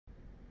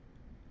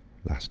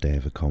Last day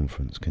of a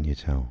conference, can you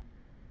tell?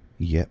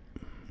 Yep,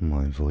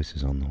 my voice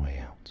is on the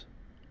way out.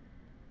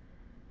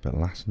 But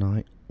last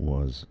night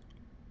was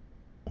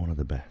one of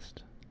the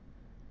best.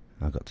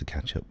 I got to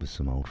catch up with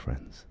some old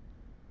friends.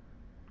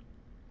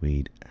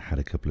 We'd had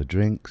a couple of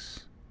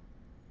drinks.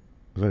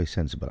 Very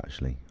sensible,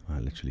 actually. I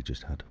literally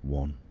just had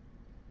one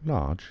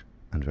large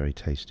and very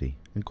tasty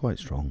and quite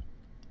strong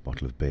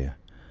bottle of beer.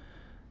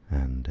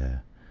 And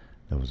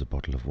there was a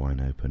bottle of wine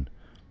open.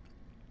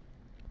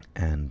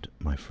 And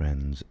my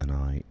friends and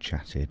I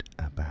chatted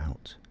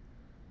about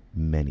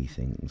many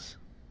things.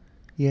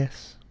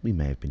 Yes, we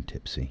may have been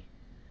tipsy.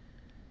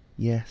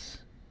 Yes,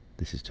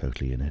 this is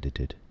totally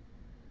unedited.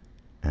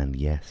 And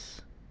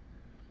yes,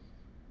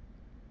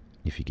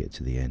 if you get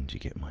to the end, you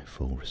get my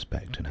full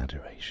respect and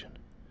adoration.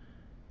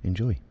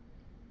 Enjoy.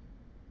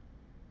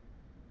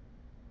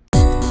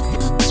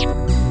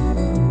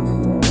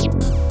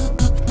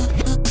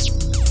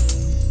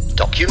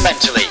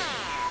 Documentally.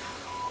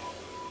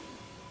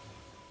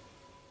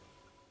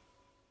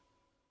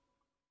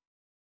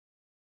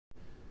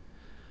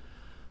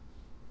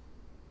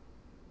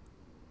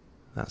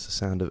 That's the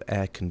sound of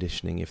air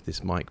conditioning if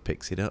this mic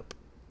picks it up.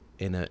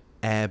 In an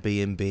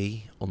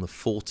Airbnb on the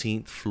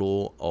 14th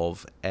floor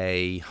of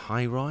a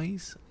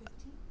high-rise.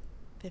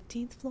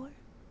 15th floor?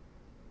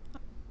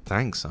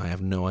 Thanks, I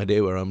have no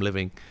idea where I'm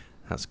living.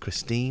 That's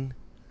Christine,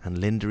 and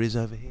Linda is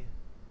over here.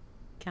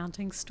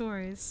 Counting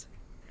stories.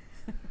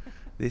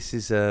 This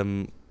is, I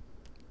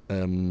don't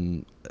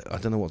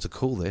know what to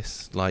call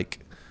this, like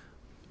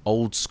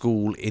old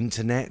school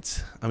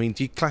internet. I mean,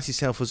 do you class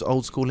yourself as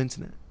old school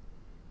internet?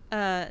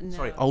 No.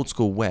 Sorry, old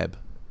school web.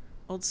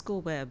 Old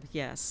school web,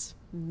 yes.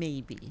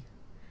 Maybe.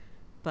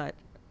 But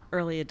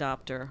early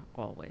adopter,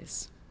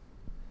 always.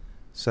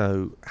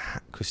 So,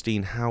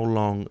 Christine, how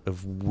long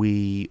have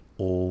we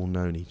all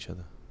known each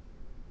other?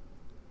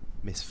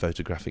 Miss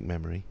Photographic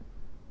Memory.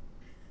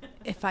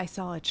 If I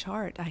saw a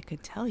chart, I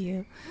could tell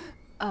you.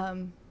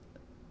 I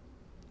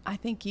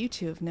think you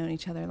two have known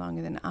each other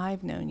longer than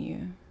I've known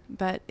you.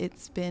 But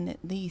it's been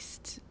at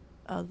least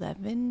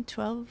 11,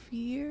 12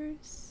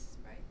 years,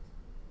 right?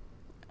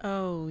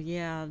 Oh,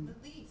 yeah.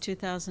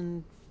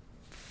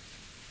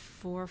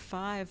 2004,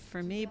 5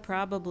 for me,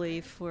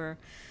 probably for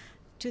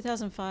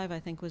 2005, I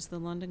think, was the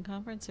London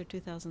conference, or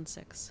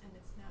 2006. And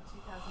it's now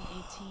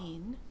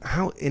 2018.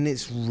 And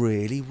it's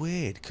really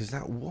weird because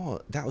that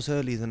was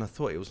earlier than I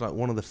thought. It was like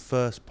one of the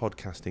first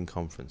podcasting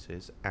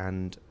conferences,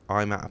 and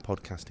I'm at a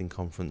podcasting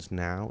conference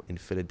now in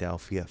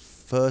Philadelphia.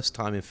 First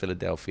time in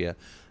Philadelphia,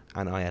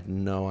 and I had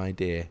no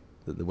idea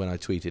that when I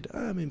tweeted,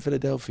 I'm in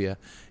Philadelphia,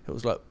 it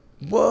was like,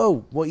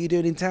 whoa, what are you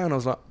doing in town? I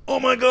was like, oh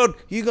my God,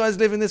 you guys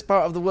live in this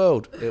part of the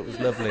world. It was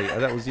lovely.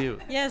 That was you.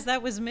 Yes,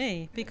 that was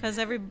me, because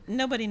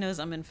nobody knows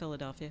I'm in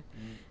Philadelphia,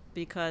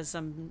 because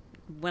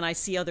when I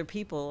see other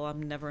people,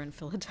 I'm never in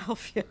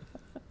Philadelphia.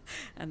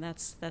 And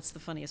that's the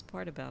funniest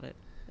part about it,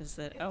 is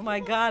that, oh my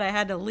God, I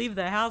had to leave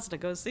the house to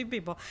go see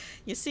people.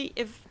 You see,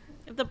 if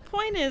the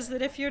point is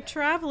that if you're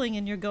traveling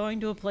and you're going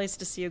to a place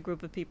to see a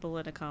group of people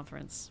at a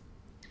conference,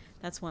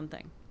 that's one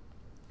thing.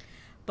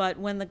 But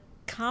when the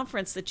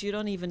conference that you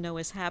don't even know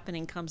is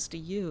happening comes to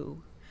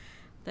you,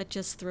 that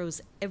just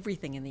throws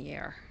everything in the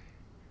air.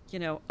 You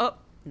know, oh,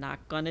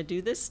 not going to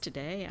do this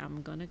today.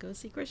 I'm going to go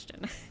see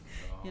Christian.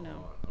 You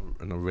know.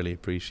 And I really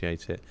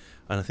appreciate it.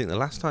 And I think the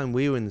last time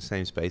we were in the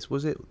same space,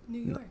 was it New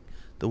York.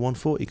 The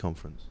 140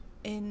 conference?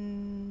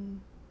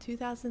 In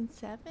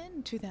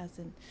 2007?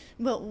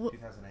 2008.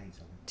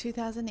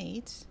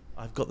 2008.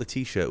 I've got the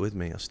T-shirt with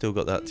me. I've still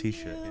got that Do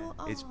T-shirt. you?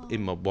 Yeah. It's Aw.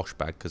 in my wash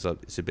bag because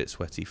it's a bit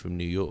sweaty from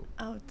New York.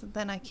 Oh,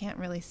 then I can't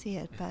really see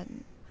it, but...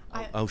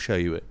 I'll show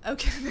you it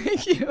Okay,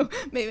 thank you.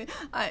 Maybe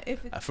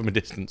if it's... from a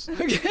distance.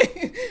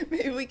 Okay,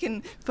 maybe we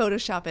can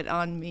Photoshop it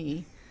on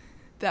me.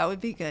 That would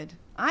be good.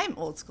 I'm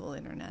old school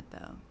internet,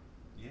 though.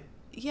 Yeah.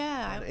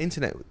 Yeah, The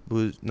internet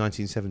was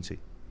 1970.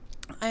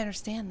 I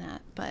understand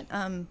that, but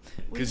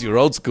Because you're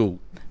old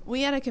school.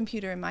 we had a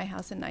computer in my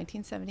house in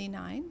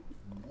 1979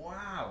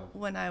 Wow.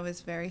 when I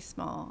was very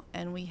small,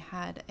 and we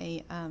had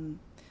a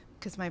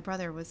because my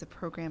brother was a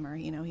programmer.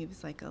 You know, he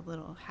was like a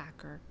little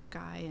hacker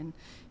guy, and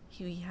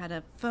he had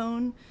a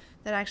phone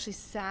that actually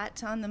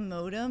sat on the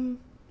modem.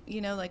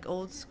 You know, like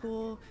old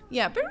school.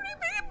 Yeah.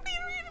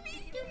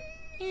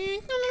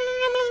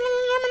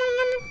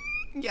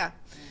 Yeah.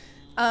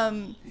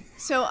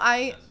 So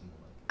I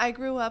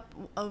grew up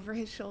over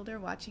his shoulder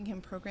watching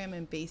him program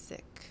in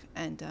BASIC.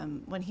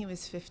 And when he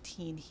was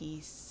 15, he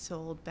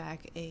sold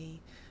back a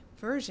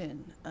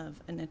version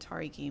of an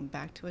Atari game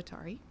back to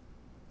Atari.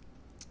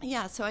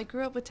 Yeah, so I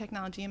grew up with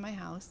technology in my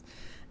house.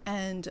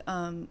 And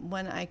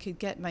when I could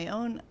get my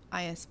own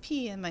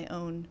ISP and my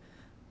own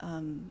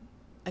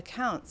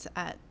accounts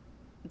at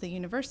the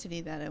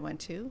university that I went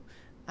to,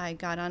 I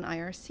got on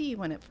IRC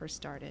when it first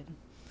started.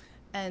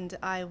 And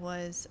I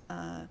was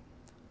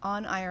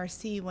on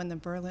IRC when the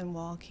Berlin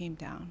Wall came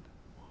down.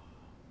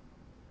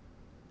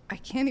 I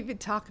can't even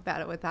talk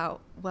about it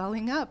without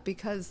welling up,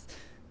 because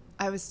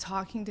I was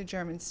talking to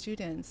German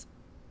students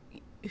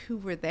who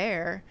were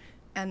there,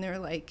 and they're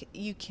like,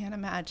 you can't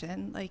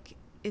imagine, like,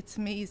 it's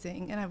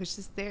amazing. And I was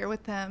just there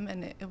with them,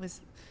 and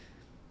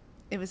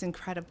it was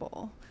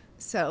incredible.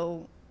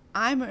 So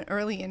I'm an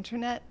early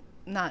internet,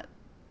 not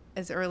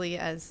as early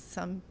as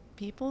some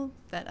people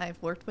that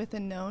I've worked with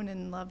and known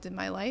and loved in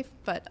my life.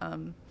 But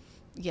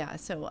yeah,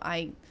 so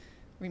I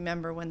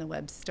remember when the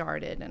web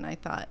started, and I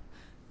thought,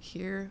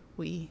 here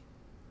we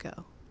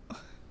go.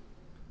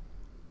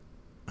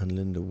 And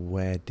Linda,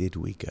 where did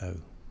we go?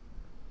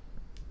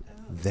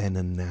 Then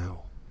and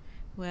now.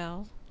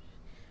 Well,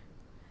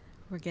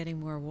 we're getting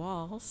more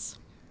walls.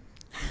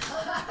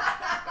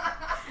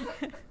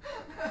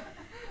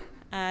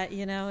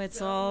 You know,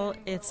 it's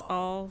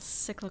all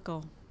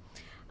cyclical.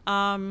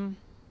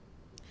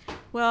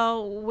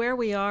 Well, where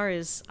we are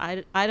is,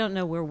 I don't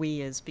know where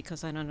we is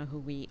because I don't know who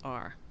we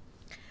are.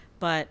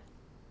 But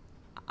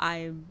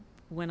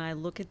when I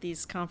look at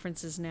these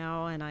conferences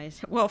now, and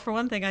well, for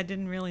one thing, I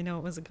didn't really know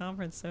it was a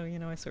conference, so, you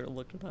know, I sort of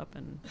looked it up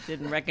and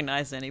didn't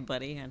recognize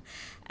anybody,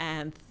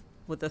 and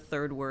with the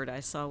third word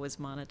I saw was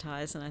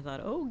monetize, and I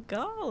thought, oh,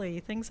 golly,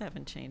 things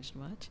haven't changed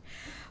much.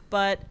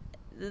 But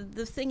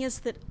the thing is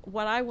that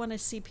what I want to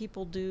see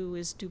people do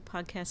is do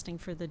podcasting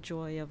for the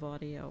joy of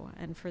audio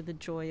and for the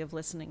joy of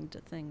listening to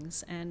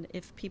things. And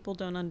if people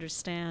don't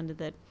understand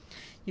that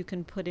you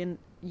can put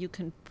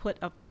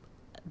up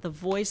the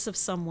voice of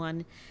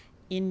someone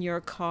in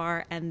your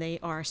car and they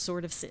are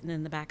sort of sitting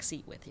in the back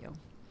seat with you,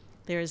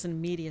 there is an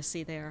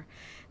immediacy there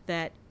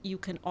that you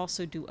can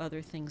also do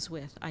other things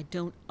with. I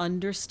don't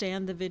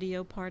understand the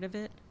video part of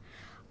it.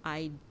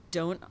 I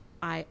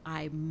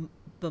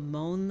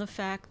bemoan the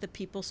fact that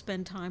people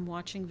spend time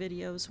watching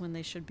videos when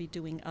they should be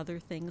doing other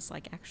things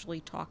like actually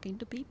talking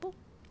to people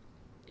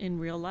in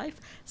real life,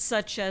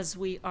 such as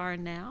we are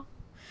now.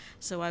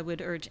 So I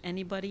would urge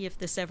anybody, if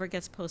this ever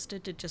gets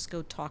posted, to just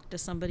go talk to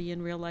somebody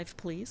in real life,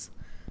 please.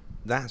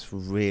 That's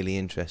really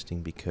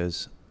interesting,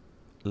 because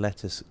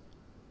let us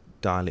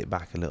dial it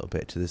back a little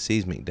bit to the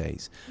Seismic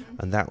days.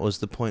 And that was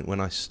the point when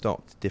I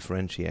stopped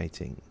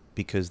differentiating,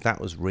 because that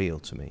was real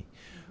to me.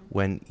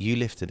 When you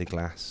lifted a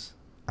glass,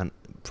 and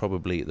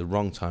probably at the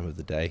wrong time of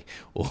the day,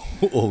 or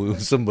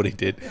somebody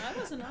did. I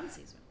wasn't on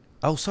Seismic.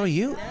 Oh, sorry,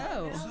 you?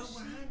 No.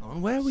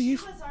 Where were you?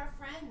 She was our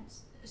friend.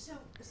 So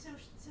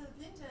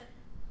Linda.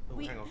 Oh,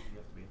 we, hang on. You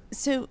have to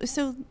be...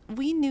 So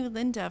we knew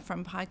Linda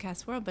from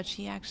Podcast World, but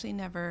she actually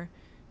never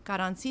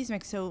got on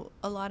Seismic. So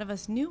a lot of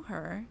us knew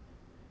her.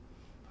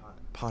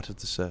 Part of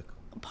the circle.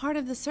 Part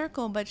of the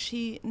circle, but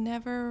she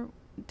never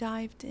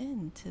dived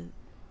into.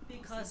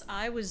 Because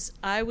I was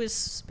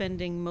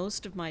spending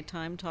most of my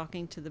time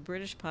talking to the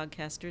British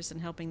podcasters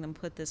and helping them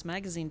put this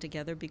magazine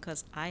together,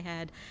 because I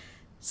had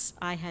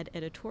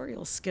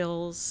editorial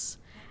skills,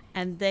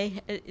 and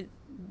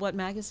what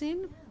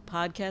magazine?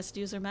 Podcast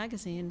User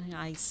Magazine.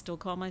 I still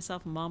call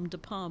myself Mom de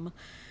Pum,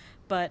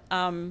 but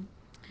It's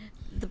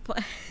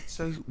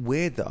so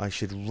weird that I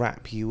should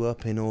wrap you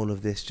up in all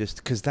of this, just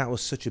because that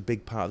was such a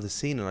big part of the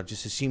scene, and I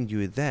just assumed you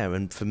were there.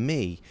 And for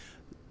me,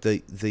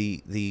 the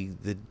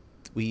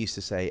we used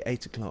to say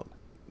 8 o'clock,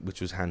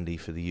 which was handy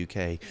for the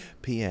UK,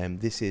 PM.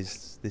 This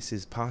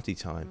is party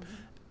time,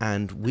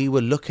 and we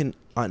were looking,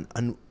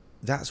 and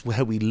that's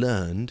where we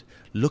learned,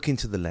 look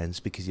into the lens,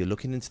 because you're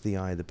looking into the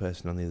eye of the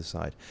person on the other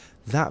side.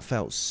 That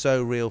felt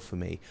so real for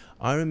me.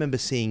 I remember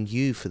seeing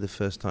you for the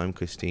first time,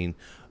 Christine,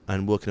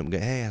 and walking up and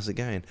going, hey, how's it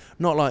going?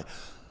 Not like,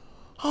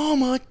 oh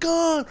my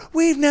God,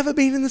 we've never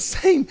been in the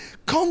same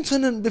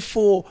continent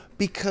before,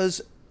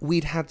 because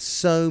we'd had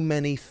so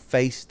many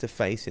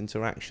face-to-face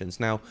interactions.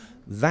 Now,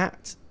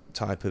 that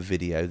type of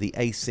video, the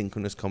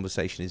asynchronous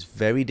conversation, is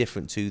very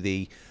different to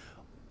the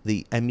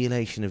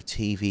emulation of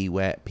TV,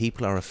 where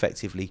people are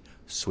effectively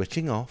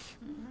switching off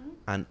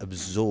and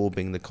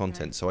absorbing the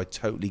content. Right. So I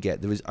totally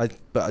get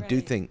but I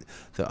do think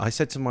that I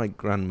said to my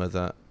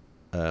grandmother,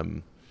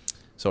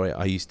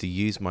 I used to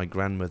use my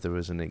grandmother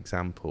as an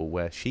example,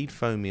 where she'd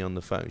phone me on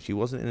the phone. She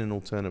wasn't in an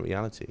alternate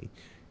reality.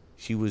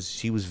 She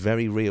was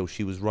very real.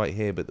 She was right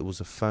here, but there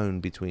was a phone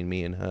between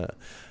me and her.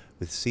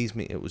 With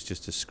Seismic, it was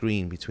just a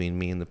screen between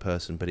me and the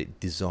person, but it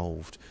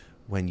dissolved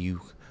when you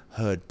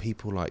heard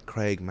people like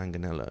Craig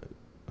Manganello.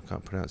 I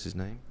can't pronounce his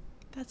name.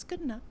 That's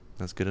good enough.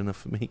 That's good enough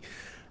for me.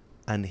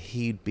 And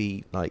he'd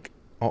be like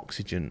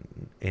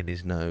oxygen in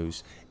his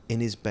nose,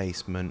 in his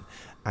basement,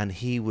 and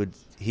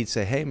he'd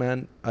say, hey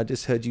man, I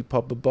just heard you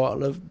pop a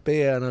bottle of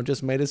beer and I've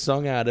just made a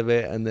song out of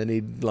it. And then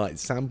he'd like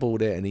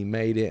sampled it and he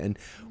made it, and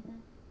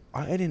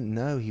I didn't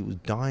know he was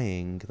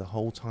dying the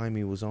whole time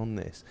he was on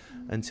this,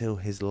 until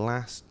his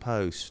last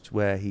post,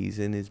 where he's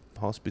in his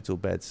hospital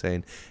bed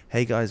saying,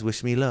 hey guys,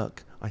 wish me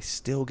luck. I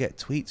still get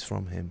tweets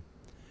from him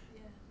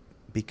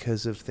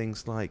because of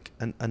things like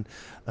the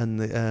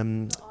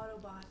Autobots,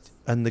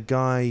 and the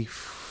guy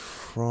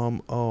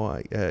from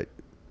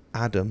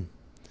Adam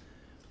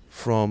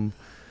from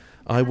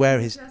I wear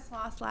his just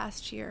lost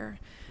last year.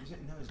 No,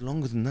 it's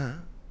longer than that.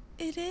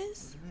 It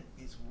is?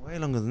 It's way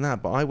longer than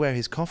that, but I wear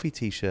his coffee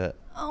t-shirt.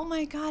 Oh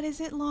my God, is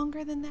it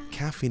longer than that?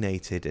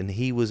 Caffeinated, and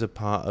he was a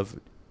part of,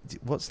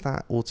 what's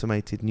that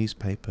automated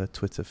newspaper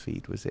Twitter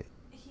feed, was it?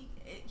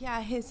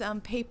 His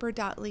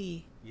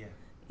paper.ly.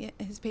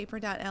 his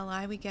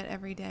paper.li we get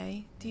every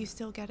day. Do you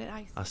still get it?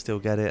 I still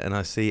get it, and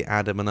I see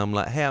Adam, and I'm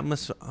like, hey, I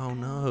must. Oh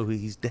no,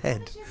 he's What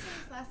dead. did you say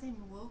his last name?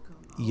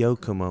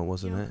 Yokomo,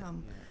 wasn't it?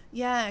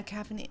 Yeah,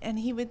 caffeine, and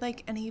he would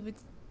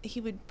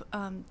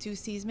do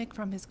seismic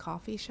from his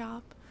coffee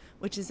shop,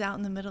 which is out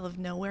in the middle of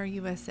nowhere,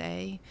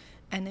 USA,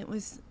 and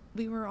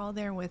we were all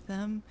there with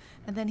him,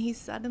 and then he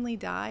suddenly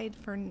died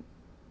for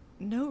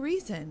no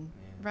reason,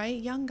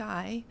 right? Young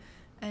guy,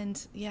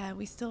 and yeah,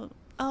 we still.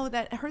 Oh,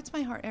 that hurts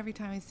my heart every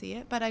time I see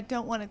it, but I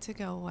don't want it to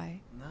go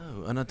away.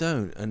 No, and I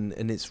don't,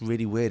 and it's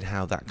really weird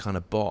how that kind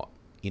of bot,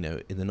 in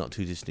the not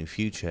too distant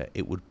future,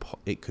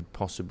 it could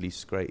possibly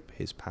scrape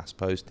his past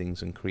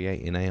postings and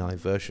create an AI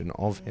version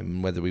of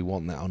him, whether we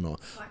want that or not.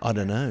 I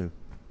don't know.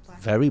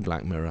 Very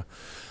Black Mirror.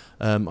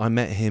 I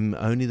met him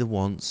only the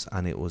once,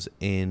 and it was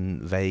in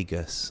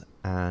Vegas,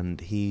 and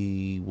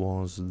he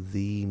was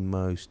the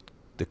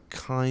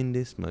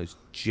kindest, most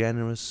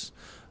generous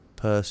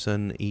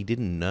person. He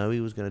didn't know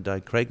he was going to die.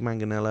 Craig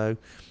Manganello,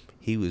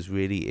 he was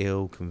really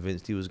ill,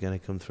 convinced he was going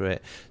to come through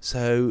it.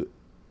 So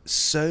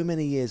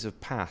many years have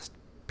passed.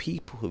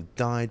 People have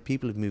died.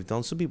 People have moved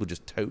on. Some people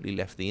just totally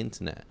left the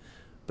internet.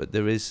 But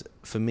there is,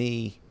 for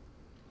me,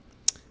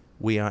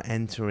 we are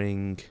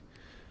entering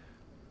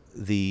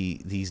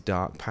these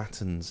dark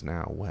patterns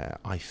now where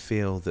I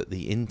feel that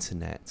the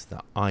internet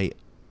that I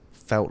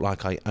felt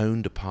like I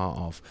owned a part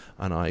of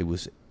and I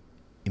was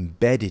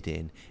embedded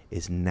in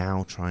is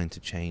now trying to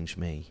change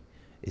me,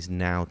 is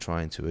now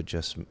trying to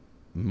adjust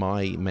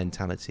my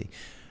mentality.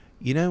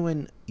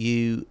 When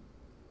you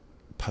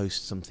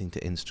post something to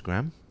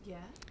Instagram,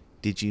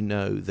 did you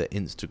know that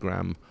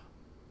Instagram,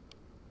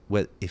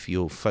 if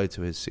your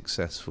photo is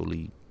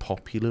successfully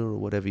popular or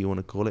whatever you want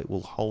to call it,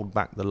 will hold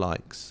back the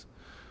likes?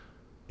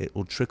 It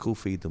will trickle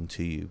feed them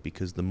to you,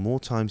 because the more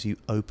times you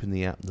open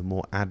the app, the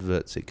more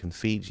adverts it can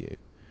feed you.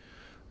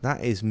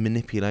 That is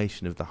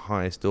manipulation of the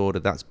highest order.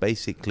 That's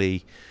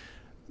basically,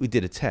 we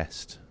did a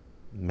test.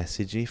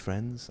 Message me,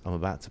 friends. I'm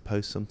about to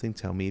post something.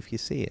 Tell me if you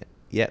see it.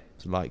 Yep,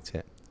 liked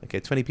it. Okay,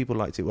 20 people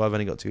liked it. Well, I've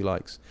only got 2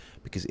 likes.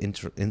 Because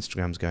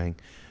Instagram's going,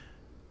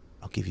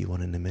 I'll give you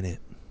one in a minute.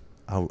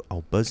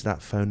 I'll buzz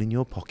that phone in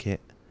your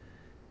pocket.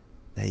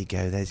 There you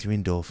go. There's your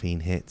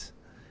endorphin hit.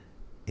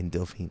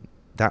 Endorphin.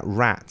 That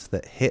rat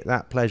that hit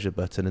that pleasure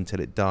button until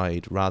it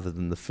died rather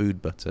than the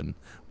food button.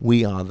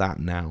 We are that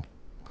now.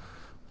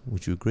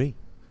 Would you agree?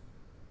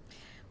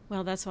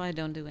 Well, that's why I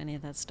don't do any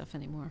of that stuff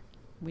anymore.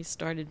 We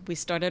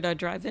started our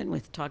drive-in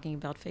with talking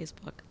about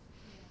Facebook,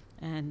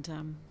 and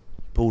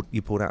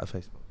you pulled out of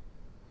Facebook.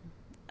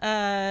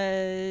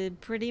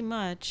 Pretty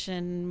much,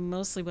 and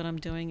mostly what I'm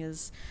doing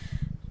is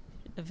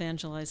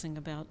evangelizing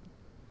about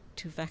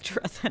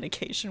 2-factor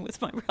authentication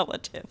with my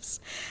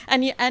relatives,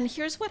 and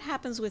here's what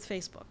happens with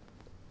Facebook,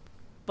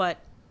 but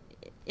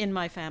in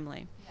my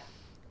family,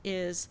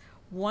 is.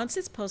 Once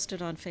it's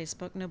posted on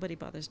Facebook, nobody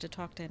bothers to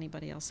talk to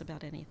anybody else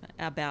about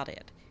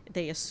it.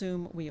 They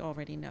assume we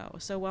already know.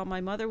 So while my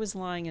mother was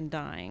lying and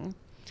dying,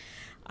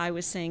 I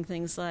was saying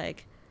things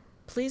like,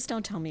 please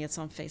don't tell me it's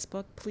on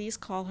Facebook. Please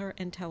call her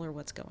and tell her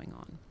what's going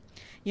on.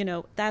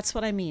 That's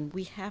what I mean.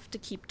 We have to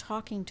keep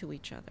talking to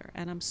each other.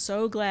 And I'm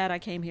so glad I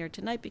came here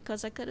tonight,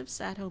 because I could have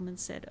sat home and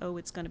said, oh,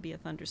 it's going to be a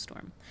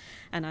thunderstorm,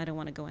 and I don't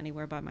want to go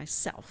anywhere by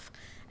myself.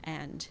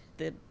 And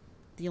the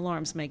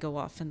alarms may go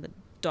off, and the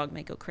dog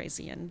may go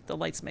crazy, and the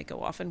lights may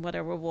go off, and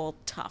whatever. Well,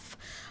 tough,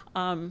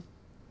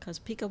 because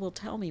Pika will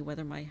tell me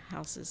whether my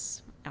house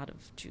is out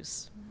of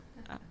juice.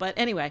 But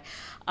anyway,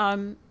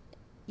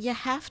 you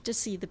have to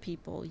see the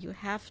people. You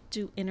have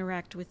to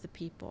interact with the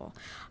people.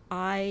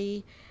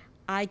 I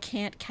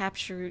can't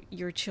capture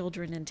your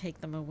children and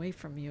take them away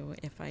from you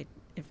if I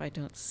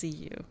don't see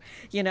you.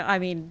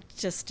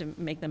 Just to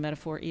make the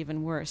metaphor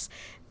even worse,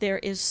 there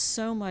is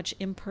so much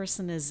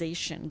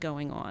impersonalization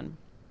going on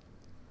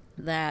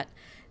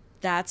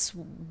that's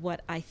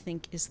what I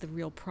think is the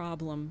real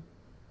problem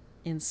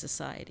in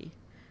society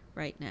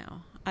right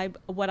now.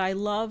 What I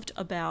loved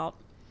about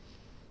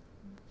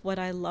the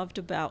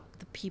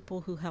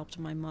people who helped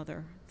my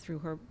mother through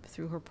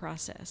her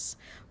process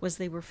was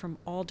they were from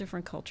all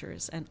different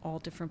cultures and all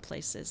different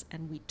places,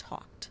 and we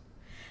talked,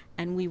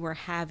 and we were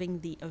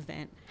having the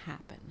event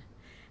happen,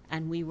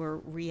 and we were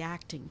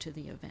reacting to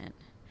the event,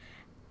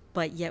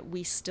 but yet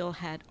we still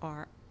had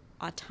our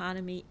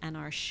autonomy and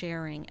our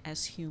sharing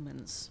as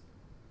humans.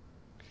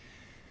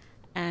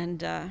 And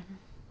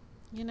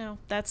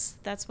that's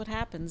what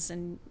happens,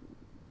 and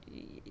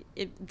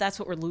that's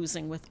what we're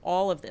losing with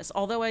all of this.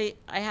 Although I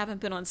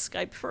haven't been on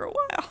Skype for a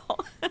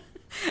while,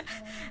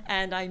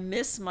 and I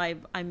miss my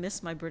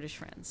British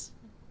friends.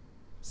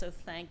 So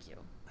thank you,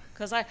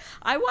 because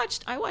I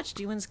watched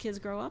Ewan's kids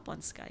grow up on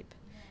Skype.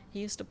 He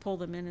used to pull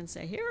them in and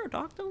say, "Here,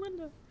 Dr.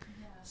 Linda."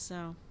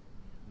 So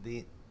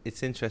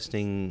it's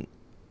interesting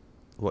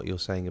what you're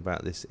saying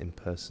about this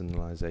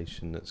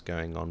impersonalization that's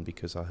going on,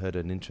 because I heard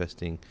an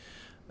interesting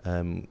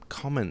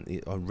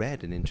comment. I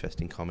read an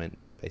interesting comment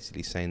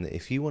basically saying that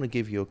if you want to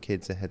give your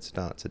kids a head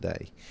start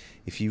today,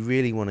 if you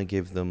really want to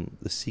give them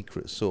the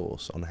secret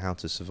sauce on how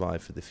to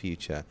survive for the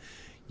future,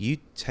 you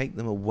take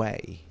them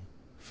away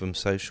from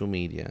social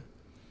media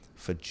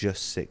for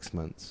just 6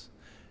 months,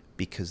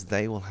 because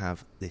they will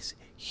have this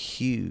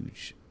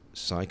huge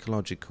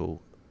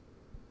psychological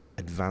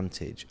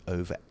advantage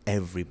over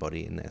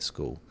everybody in their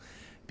school.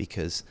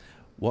 Because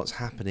what's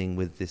happening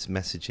with this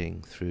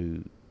messaging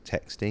through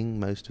texting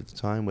most of the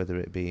time, whether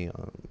it be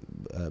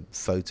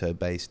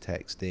photo-based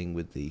texting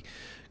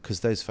because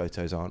those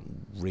photos aren't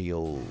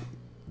real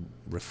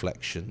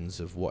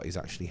reflections of what is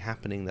actually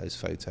happening. Those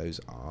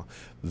photos are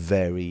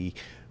very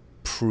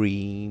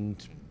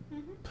preened,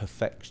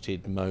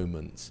 perfected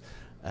moments,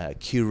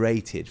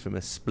 curated from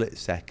a split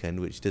second,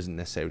 which doesn't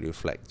necessarily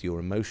reflect your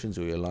emotions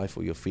or your life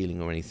or your feeling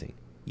or anything.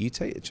 You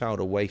take the child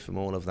away from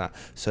all of that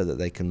so that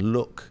they can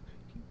look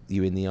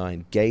you in the eye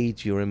and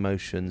gauge your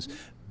emotions,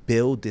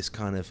 build this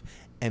kind of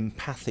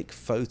empathic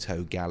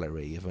photo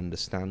gallery of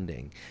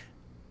understanding.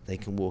 They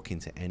can walk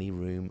into any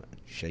room,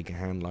 shake a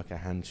hand like a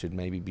hand should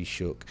maybe be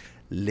shook,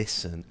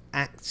 listen,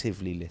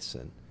 actively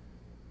listen.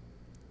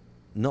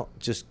 Not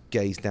just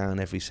gaze down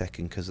every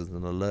second because of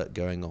an alert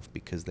going off,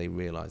 because they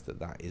realise that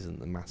that isn't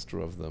the master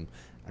of them,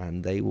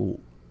 and they will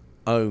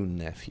own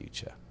their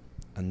future.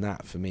 And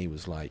that for me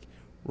was like,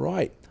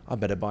 right, I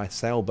better buy a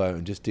sailboat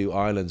and just do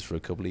islands for a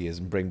couple of years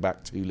and bring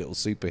back 2 little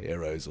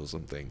superheroes or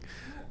something.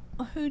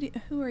 Well,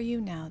 who are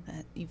you now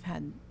that you've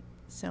had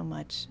so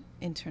much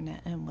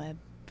internet and web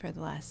for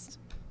the last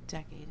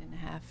decade and a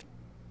half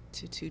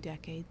to 2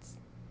 decades?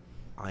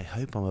 I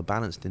hope I'm a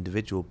balanced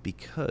individual,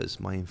 because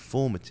my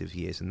informative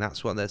years, and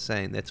that's what they're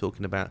saying. They're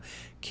talking about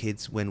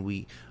kids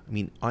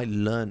I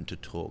learned to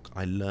talk.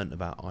 I learned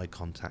about eye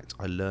contact.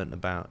 I learned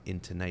about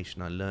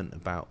intonation. I learned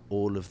about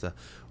all of the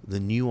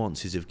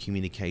nuances of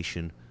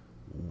communication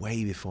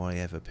way before I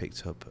ever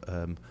picked up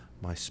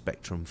my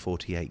Spectrum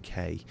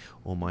 48K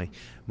or my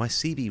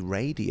CB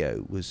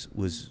radio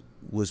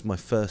was my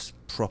first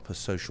proper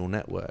social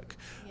network.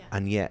 Yeah.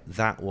 And yet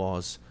that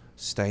was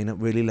staying up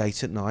really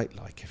late at night,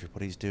 like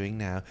everybody's doing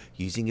now,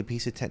 using a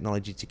piece of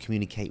technology to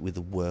communicate with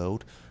the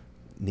world.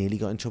 Nearly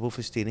got in trouble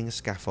for stealing a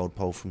scaffold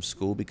pole from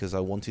school because I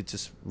wanted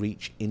to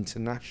reach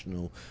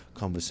international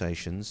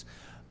conversations,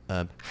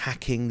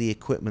 hacking the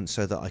equipment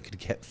so that I could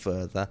get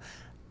further,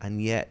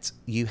 and yet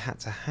you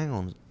had to hang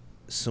on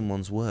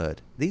someone's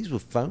word. These were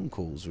phone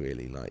calls,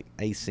 really, like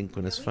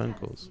asynchronous phone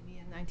calls. We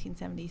had a CB in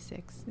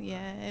 1976.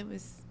 Yeah, it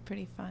was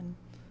pretty fun,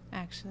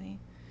 actually.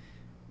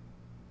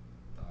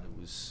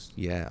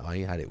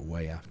 I had it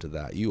way after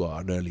that. You are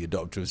an early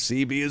adopter of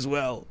CB as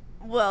well.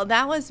 Well,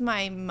 that was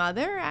my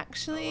mother,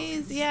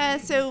 actually. Yeah,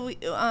 so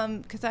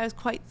because I was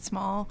quite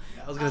small.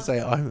 I was going to say,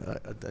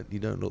 you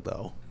don't look that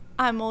old.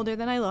 I'm older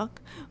than I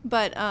look,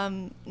 but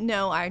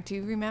no, I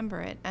do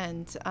remember it,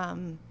 and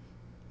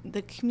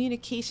the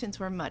communications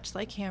were much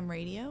like ham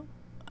radio.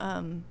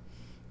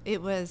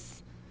 It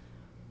was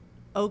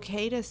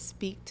okay to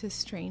speak to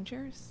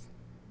strangers.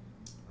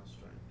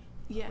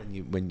 Yeah.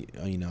 When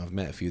you I've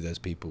met a few of those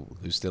people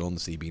who're still on the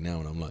CB now,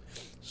 and I'm like,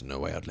 there's no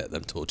way I'd let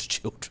them talk to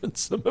children.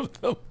 Some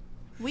of them.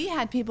 We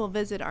had people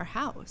visit our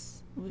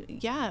house.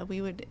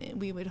 We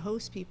would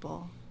host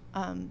people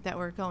that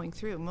were going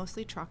through,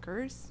 mostly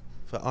truckers.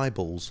 For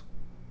eyeballs,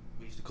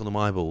 we used to call them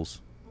eyeballs.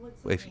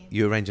 What's if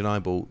you arrange an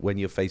eyeball when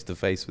you're face to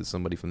face with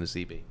somebody from the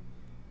CB.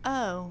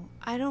 Oh,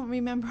 I don't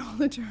remember all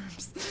the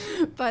terms,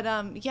 but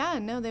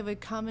they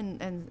would come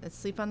and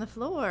sleep on the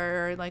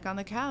floor or like on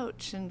the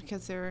couch, and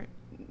because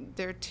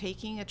they're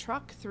taking a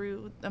truck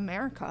through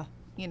America,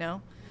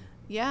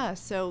 Yeah,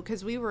 so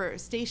because we were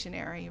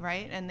stationary,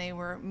 right, and they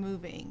were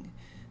moving.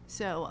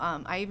 So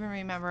I even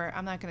remember,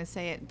 I'm not going to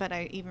say it, but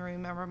I even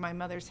remember my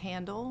mother's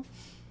handle.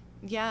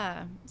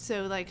 Yeah,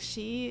 so like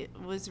she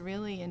was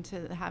really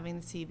into having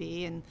the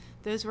CB, and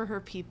those were her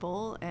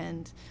people.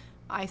 And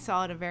I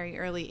saw at a very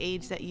early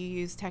age that you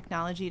use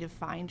technology to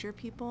find your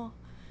people,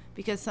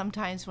 because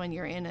sometimes when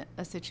you're in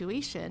a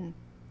situation,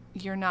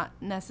 you're not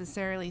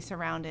necessarily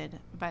surrounded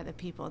by the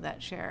people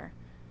that share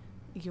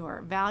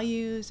your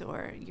values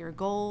or your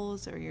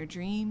goals or your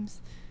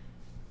dreams.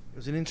 It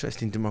was an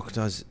interesting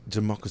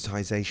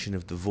democratization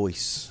of the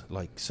voice.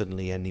 Like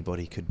suddenly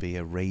anybody could be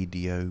a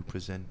radio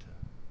presenter.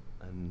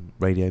 And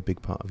radio a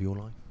big part of your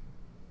life?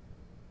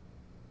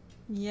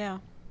 Yeah.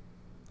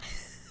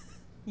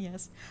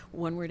 Yes.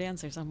 1-word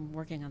answers. I'm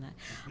working on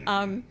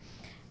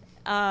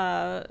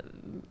that.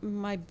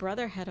 My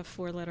brother had a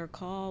 4-letter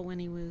call when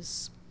he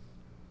was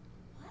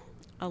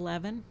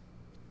 11,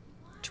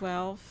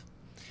 12.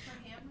 For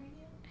ham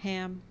radio?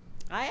 Ham.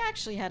 I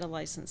actually had a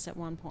license at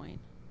one point.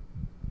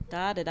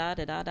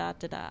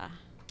 Da-da-da-da-da-da-da-da.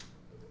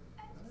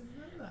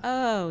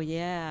 Oh,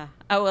 yeah.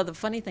 Oh, well, the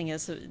funny thing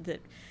is that,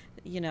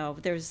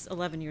 there's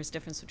 11 years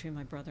difference between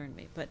my brother and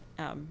me, but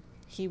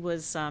he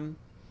was doing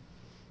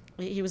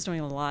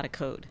a lot of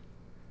code,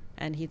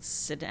 and he'd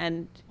sit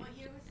and... What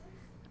year was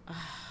this?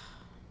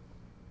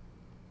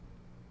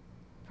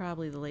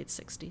 Probably the late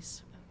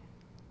 60s.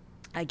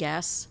 Okay. I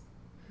guess.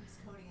 He was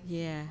coding in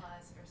Yeah.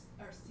 C++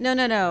 or C.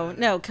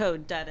 No,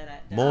 code. Da-da-da.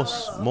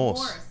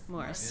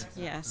 Morse.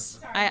 Yes.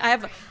 I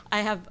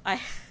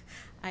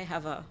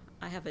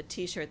have a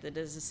T-shirt that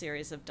is a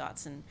series of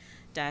dots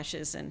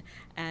dashes, and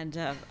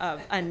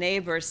a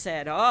neighbor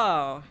said,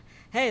 "Oh,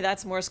 hey,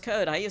 that's Morse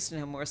code. I used to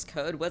know Morse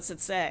code. What's it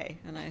say?"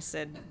 And I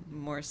said,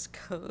 "Morse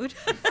code."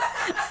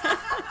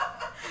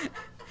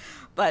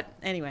 But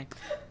anyway,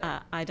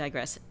 I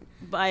digress.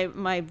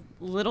 My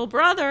little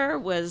brother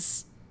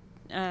was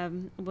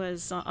on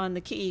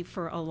the key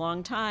for a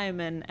long time,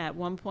 and at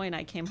one point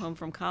I came home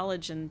from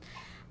college and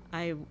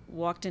I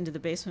walked into the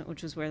basement,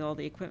 which was where all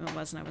the equipment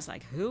was, and I was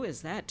like, "Who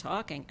is that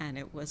talking?" And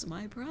it was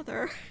my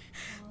brother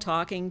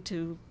talking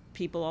to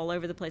people all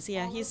over the place.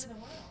 Yeah, he's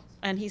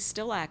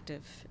still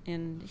active,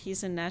 and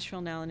he's in Nashville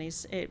now, and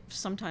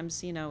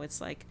sometimes, it's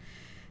like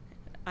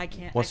I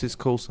can't. What's his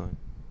call sign?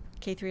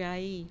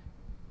 K3IE.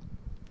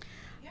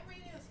 Yeah,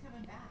 radio's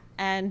coming back.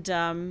 And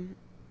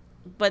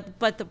but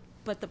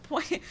the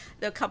point,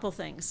 a couple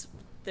things.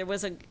 There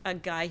was a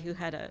guy who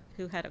had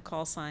a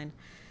call sign,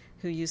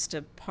 who used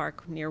to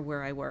park near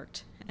where I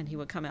worked, and he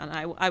would come out,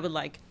 and I would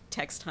like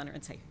text Hunter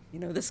and say, "You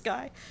know this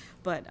guy?"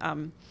 But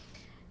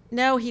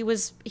no, he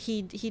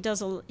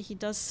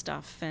does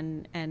stuff,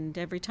 and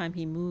every time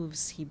he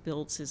moves, he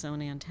builds his own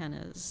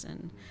antennas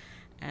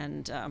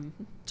and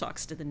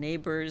talks to the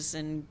neighbors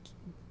and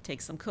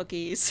takes them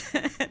cookies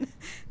and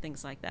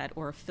things like that,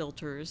 or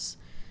filters.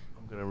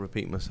 I'm going to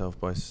repeat myself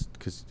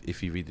because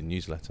if you read the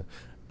newsletter,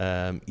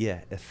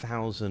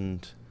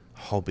 1,000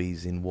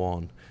 hobbies in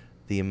one.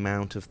 The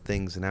amount of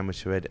things an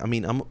amateur I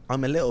mean,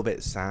 I'm a little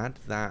bit sad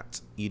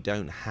that you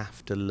don't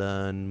have to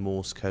learn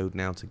Morse code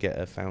now to get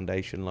a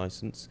foundation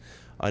license.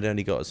 I'd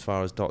only got as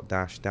far as dot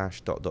dash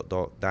dash dot dot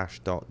dot dash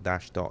dot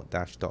dash dot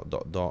dash dot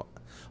dot dot.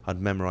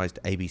 I'd memorized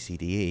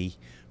ABCDE,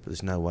 but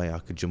there's no way I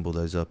could jumble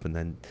those up and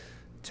then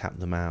tap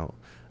them out.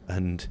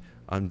 And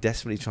I'm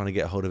desperately trying to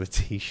get hold of a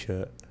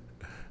T-shirt.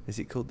 Is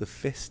it called the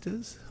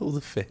Fisters or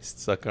the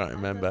Fists? I can't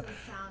remember.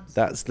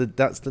 That's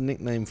the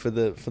nickname for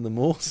the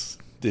Morse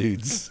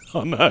dudes.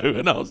 I know,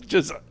 and I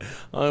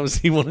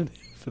obviously wanted it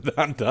for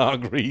that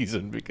dark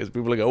reason, because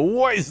people would go,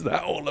 "What is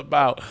that all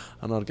about?"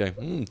 And I'd go,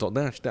 dot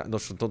dash dot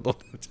dot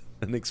dot,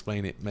 and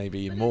explain it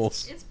maybe in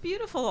Morse. It's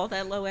beautiful, all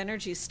that low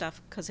energy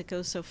stuff, because it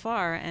goes so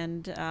far,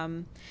 and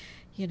and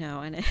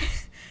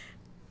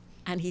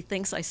and he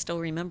thinks I still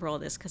remember all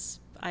this, because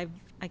I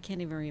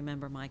can't even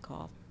remember my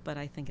call. But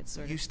I think it's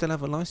You still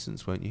have a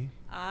license, won't you?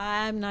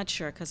 I'm not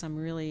sure, because I'm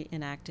really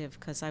inactive,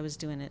 because I was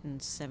doing it in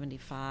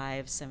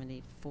 75,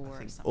 74 or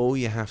something. All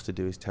you have to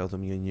do is tell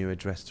them your new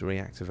address to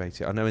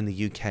reactivate it. I know in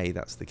the UK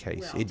that's the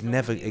case. Well, it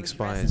never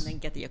expires. And then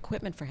get the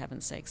equipment, for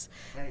heaven's sakes.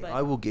 But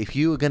I will. If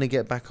you are going to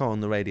get back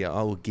on the radio,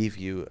 I will give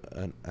you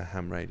a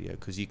ham radio,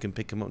 because you can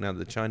pick them up now.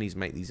 The Chinese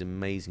make these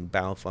amazing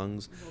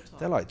Baofungs.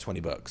 They're like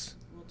 $20.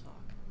 We'll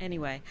talk.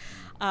 Anyway,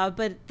 but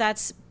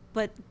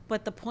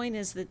the point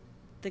is that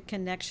the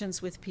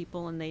connections with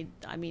people, and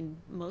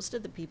most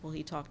of the people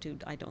he talked to,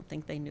 I don't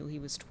think they knew he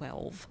was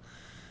 12,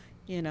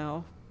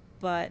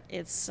 but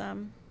it's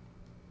and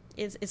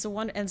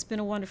it's been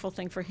a wonderful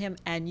thing for him,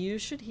 and you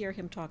should hear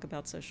him talk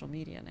about social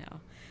media now,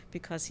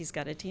 because he's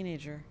got a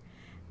teenager,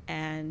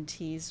 and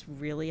he's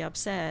really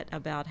upset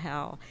about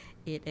how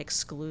it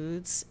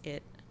excludes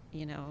it,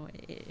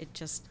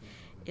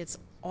 it's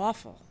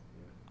awful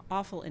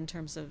in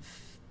terms of,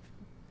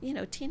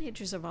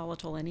 teenagers are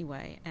volatile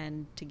anyway,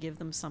 and to give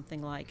them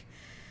something like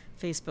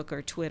Facebook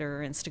or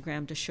Twitter or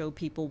Instagram to show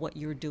people what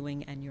you're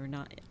doing and you're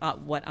not,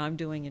 what I'm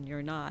doing and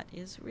you're not,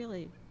 it's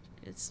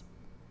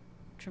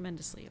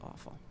tremendously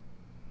awful.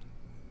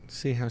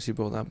 See how she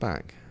brought that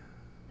back?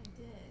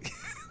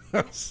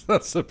 I did.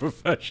 That's a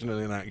professional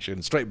in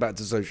action. Straight back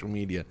to social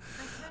media.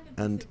 I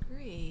kind of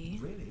disagree.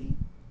 Really?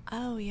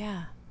 Oh,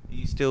 yeah. Are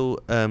you still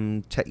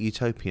tech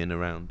utopian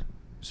around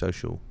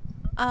social?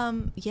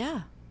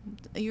 Yeah.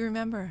 You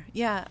remember.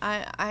 Yeah,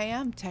 I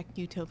am tech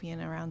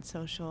utopian around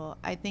social.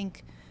 I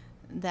think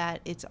that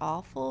it's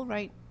awful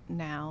right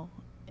now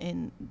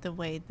in the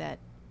way that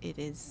it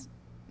is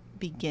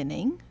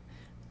beginning,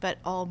 but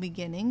all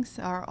beginnings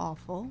are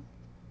awful.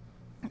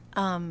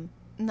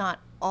 Not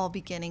all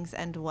beginnings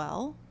end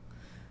well.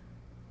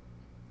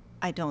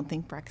 I don't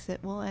think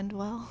Brexit will end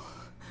well.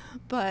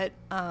 But,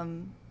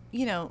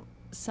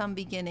 some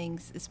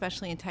beginnings,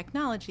 especially in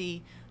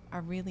technology,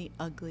 are really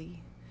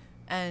ugly.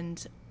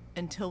 And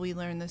until we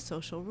learn the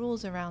social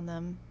rules around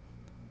them,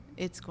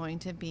 it's going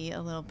to be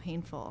a little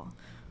painful.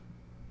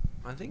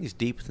 I think it's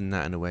deeper than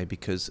that in a way,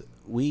 because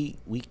we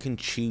can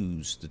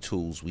choose the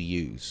tools we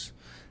use.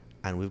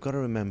 And we've got to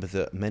remember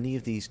that many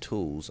of these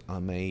tools are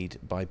made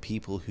by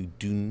people who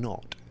do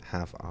not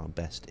have our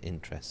best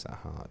interests at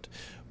heart.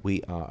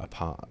 We are a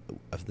part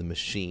of the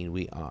machine.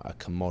 We are a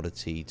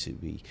commodity to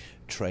be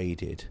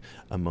traded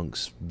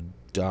amongst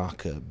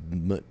darker,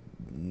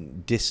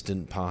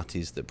 distant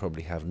parties that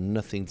probably have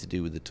nothing to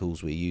do with the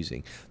tools we're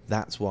using.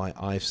 That's why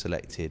I've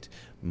selected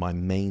my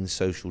main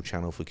social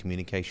channel for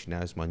communication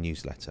now is my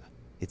newsletter.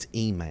 It's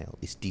email.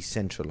 It's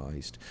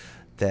decentralized.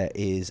 There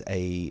is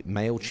a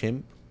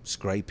MailChimp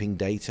scraping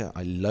data.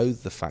 I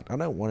loathe the fact. I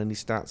don't want any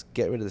stats.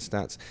 Get rid of the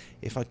stats.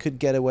 If I could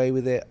get away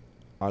with it,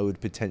 I would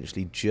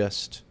potentially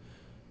just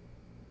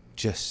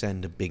just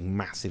send a big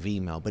massive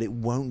email, but it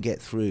won't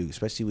get through,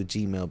 especially with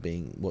Gmail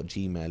being what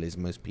Gmail is,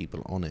 most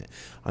people on it.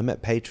 I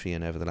met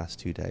Patreon over the last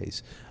 2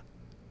 days.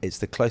 It's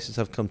the closest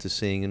I've come to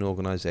seeing an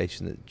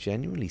organization that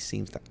genuinely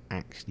seems to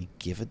actually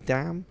give a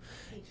damn.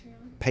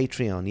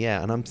 Patreon,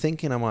 yeah. And I'm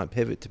thinking I might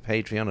pivot to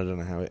Patreon. I don't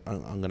know how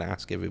I'm going to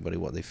ask everybody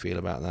what they feel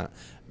about that.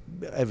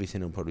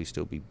 Everything will probably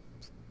still be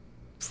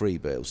free,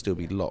 but it'll still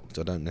be locked.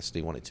 I don't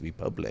necessarily want it to be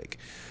public,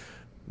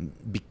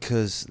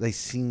 because they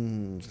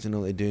seem to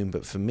know what they're doing.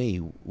 But for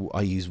me,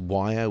 I use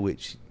Wire,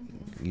 which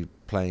you're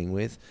playing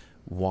with.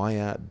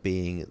 Wire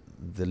being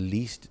the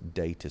least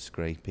data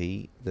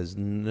scrapey. There's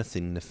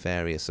nothing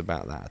nefarious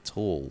about that at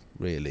all,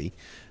 really.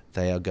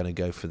 They are going to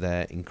go for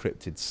their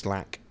encrypted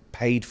Slack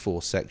paid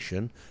for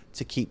section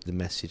to keep the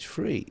message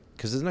free,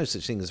 because there's no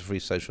such thing as a free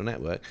social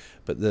network,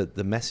 but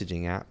the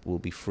messaging app will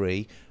be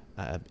free,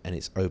 and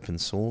it's open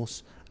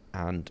source.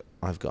 And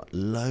I've got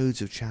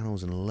loads of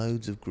channels and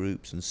loads of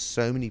groups and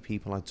so many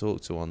people I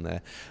talk to on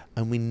there.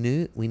 And we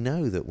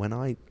know that when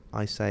I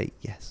say,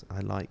 yes,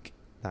 I like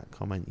that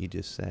comment you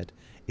just said,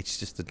 it's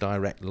just a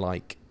direct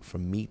like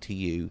from me to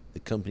you. The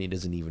company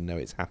doesn't even know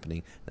it's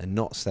happening. They're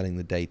not selling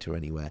the data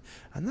anywhere.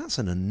 And that's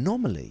an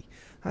anomaly.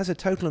 That's a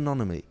total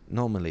anomaly.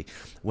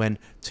 When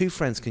two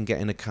friends can get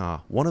in a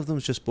car, one of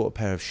them's just bought a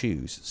pair of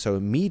shoes, so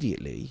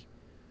immediately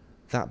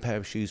that pair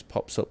of shoes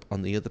pops up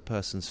on the other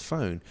person's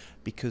phone,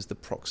 because the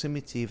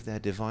proximity of their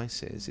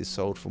devices is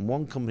sold from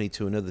one company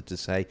to another to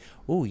say,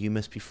 oh, you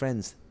must be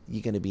friends,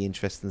 you're going to be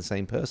interested in the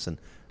same person,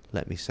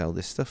 let me sell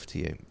this stuff to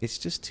you. It's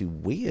just too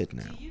weird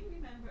now. Do you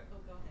remember? Oh,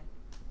 go ahead.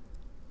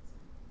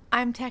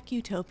 I'm tech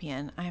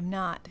utopian. I'm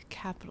not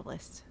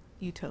capitalist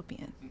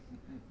utopian.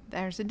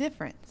 There's a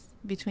difference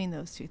between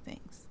those two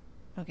things.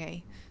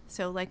 Okay?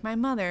 So like my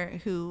mother,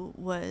 who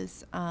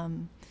was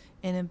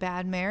in a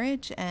bad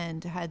marriage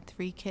and had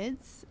 3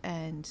 kids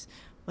and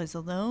was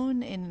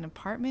alone in an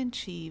apartment,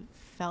 she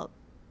felt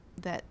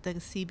that the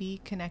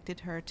CB connected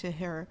her to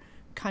her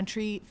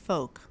country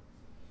folk.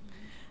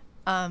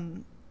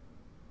 I'm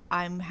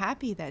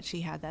happy that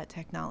she had that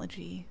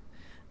technology.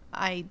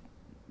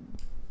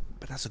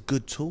 But that's a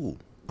good tool.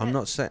 I'm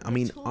not saying, I the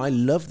mean, tool- I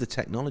love the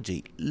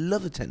technology.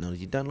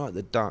 Don't like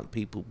the dark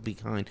people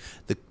behind,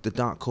 the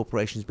dark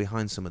corporations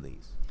behind some of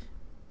these.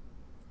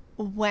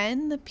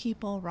 When the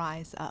people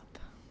rise up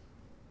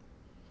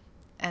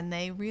and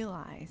they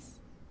realize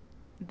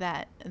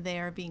that they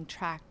are being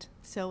tracked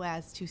so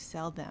as to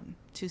sell them,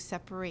 to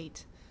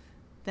separate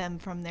them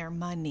from their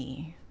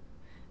money,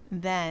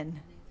 then And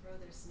they throw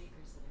their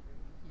sneakers at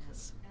everyone.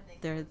 Yes.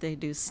 They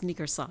do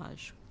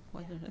sneakersage.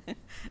 What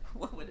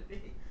would it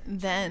be?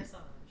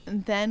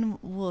 then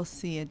we'll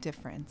see a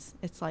difference.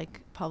 It's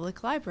like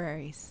public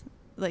libraries.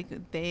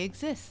 Like, they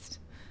exist.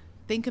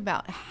 Think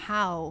about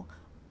how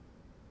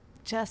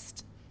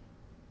just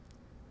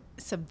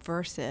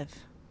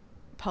subversive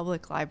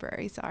public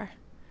libraries are.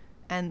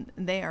 And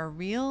they are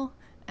real,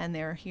 and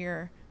they're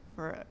here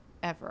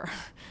forever.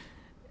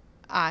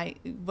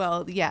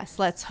 Yes,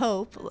 let's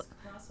hope.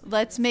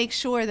 Let's make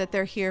sure that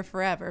they're here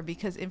forever,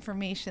 because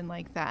information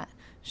like that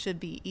should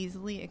be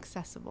easily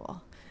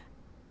accessible.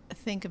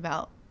 Think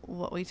about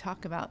what we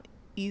talk about,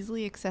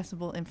 easily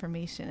accessible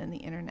information in the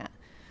internet.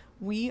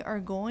 We are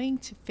going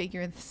to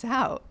figure this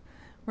out.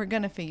 We're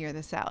going to figure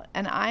this out.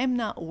 And I'm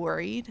not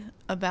worried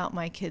about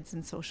my kids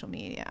in social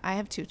media. I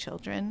have 2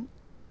 children.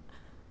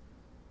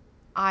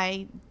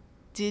 I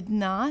did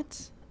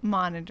not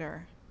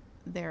monitor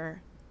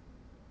their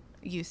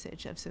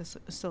usage of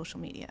social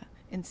media.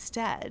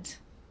 Instead,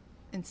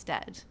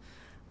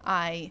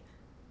 I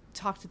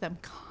talk to them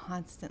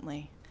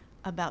constantly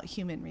about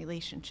human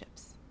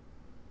relationships.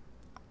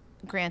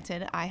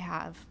 Granted, I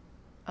have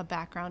a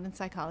background in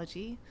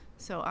psychology,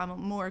 so I'm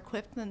more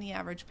equipped than the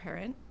average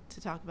parent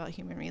to talk about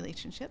human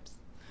relationships.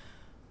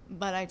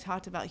 But I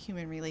talked about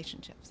human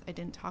relationships. I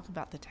didn't talk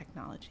about the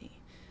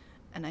technology.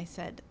 And I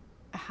said,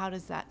 how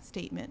does that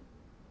statement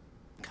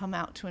come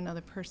out to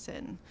another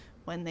person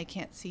when they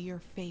can't see your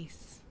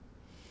face?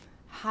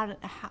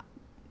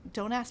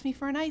 Don't ask me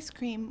for an ice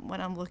cream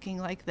when I'm looking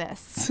like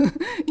this.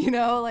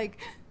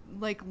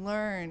 like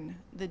learn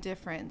the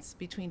difference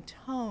between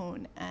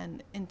tone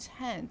and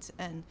intent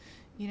and,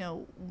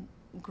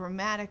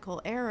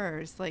 grammatical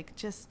errors.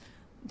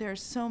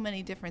 There's so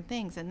many different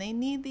things, and they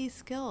need these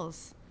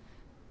skills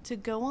to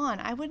go on.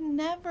 I would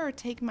never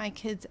take my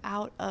kids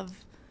out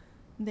of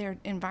their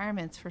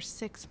environments for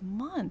 6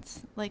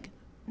 months.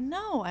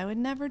 No, I would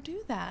never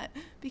do that,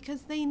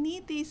 because they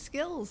need these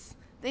skills.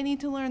 They need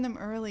to learn them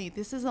early.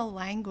 This is a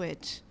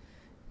language.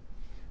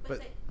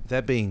 But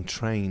they're being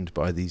trained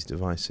by these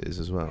devices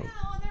as well.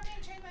 No, they're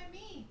being trained by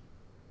me.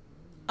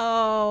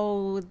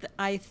 Oh,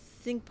 I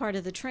think part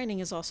of the training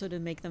is also to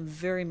make them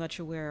very much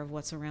aware of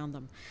what's around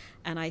them.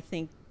 And I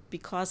think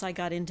because I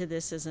got into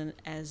this as a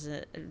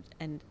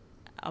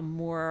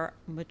more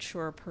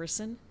mature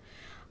person,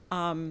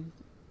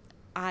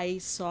 I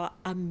saw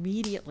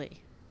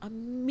immediately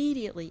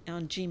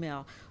on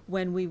Gmail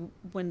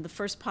when the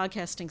first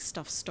podcasting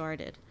stuff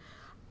started.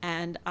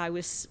 and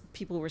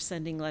people were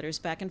sending letters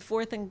back and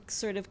forth and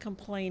sort of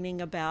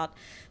complaining about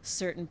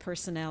certain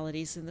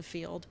personalities in the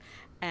field.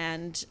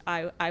 And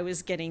I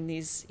was getting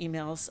these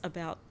emails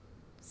about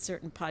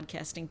certain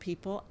podcasting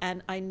people,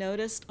 and I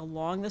noticed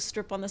along the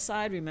strip on the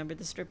side, remember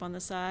the strip on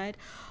the side,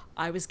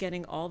 I was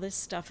getting all this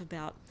stuff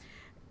about,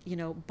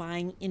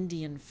 buying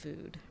Indian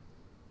food.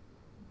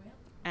 Really?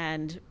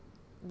 And,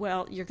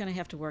 well, you're going to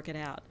have to work it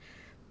out,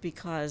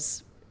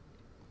 because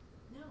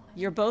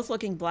you're both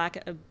looking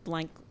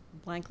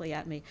blankly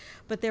at me.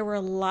 But there were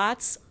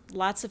lots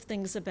of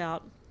things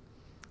about,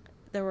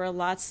 there were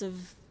lots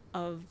of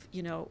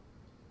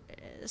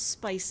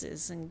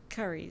spices and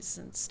curries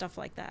and stuff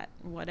like that,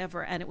 and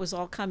whatever, and it was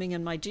all coming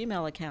in my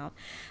Gmail account.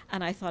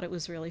 And I thought it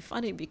was really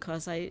funny,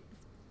 because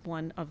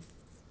one of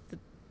the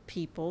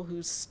people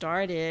who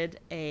started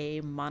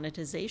a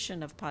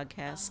monetization of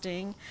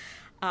podcasting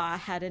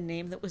had a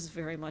name that was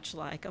very much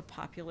like a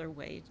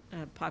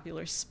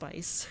popular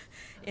spice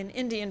in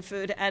Indian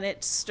food, and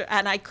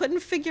and I couldn't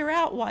figure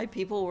out why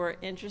people were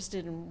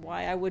interested and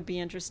why I would be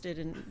interested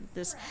in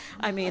this.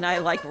 I mean, I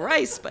like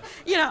rice, but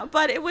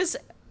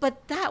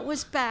but that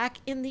was back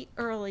in the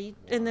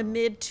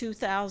mid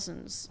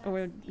 2000s or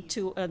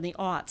in the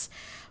aughts.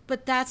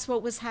 But that's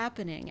what was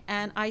happening,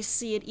 and I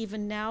see it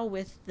even now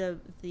with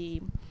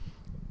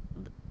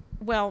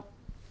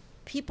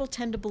people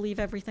tend to believe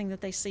everything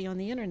that they see on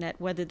the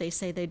internet, whether they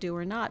say they do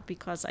or not,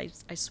 because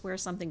I swear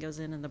something goes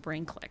in and the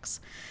brain clicks.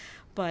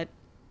 But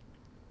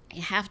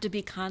you have to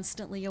be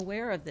constantly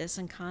aware of this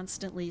and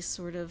constantly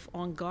sort of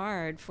on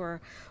guard for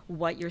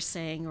what you're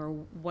saying or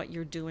what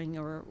you're doing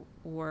or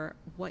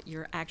what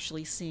you're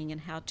actually seeing,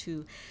 and how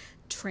to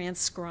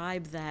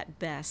transcribe that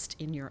best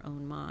in your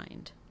own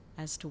mind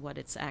as to what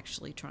it's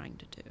actually trying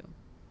to do.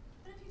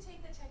 But if you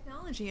take the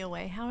technology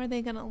away, how are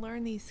they going to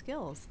learn these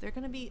skills? They're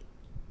going to be...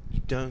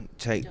 You don't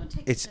take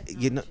it's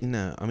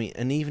no. I mean,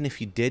 and even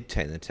if you did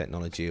take the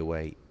technology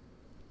away,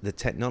 the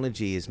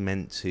technology is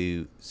meant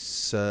to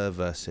serve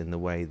us in the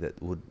way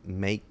that would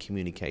make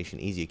communication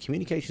easier.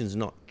 Communication is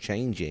not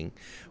changing.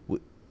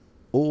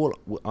 All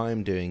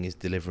I'm doing is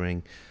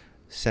delivering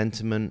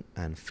sentiment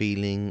and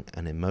feeling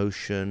and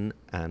emotion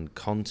and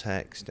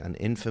context and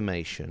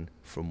information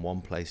from one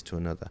place to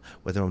another.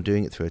 Whether I'm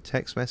doing it through a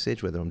text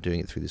message, whether I'm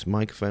doing it through this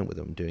microphone,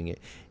 whether I'm doing it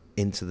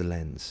into the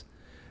lens.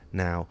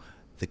 Now,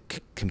 the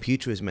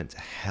computer is meant to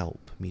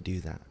help me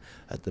do that.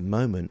 At the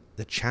moment,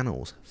 the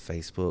channels,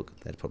 Facebook,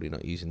 they're probably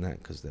not using that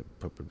because they're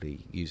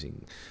probably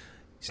using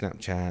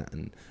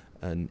Snapchat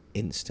and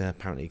Insta.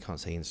 Apparently, you can't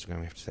say Instagram;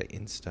 you have to say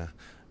Insta.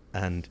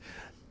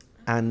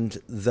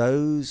 And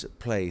those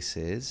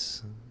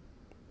places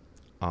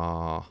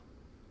are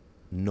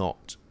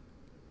not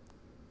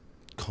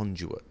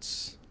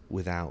conduits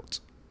without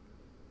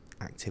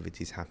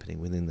activities happening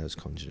within those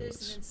conduits.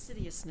 There's an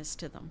insidiousness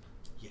to them.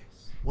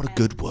 What a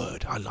good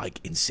word. I like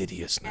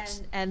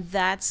insidiousness. And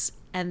that's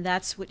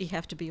what you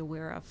have to be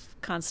aware of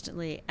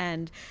constantly.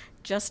 And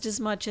just as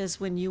much as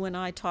when you and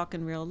I talk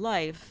in real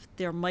life,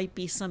 there might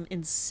be some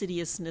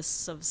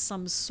insidiousness of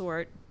some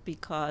sort,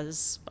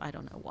 because I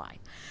don't know why.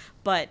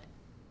 But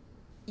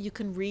you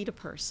can read a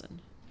person,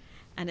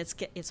 and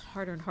it's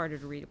harder and harder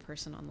to read a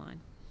person online.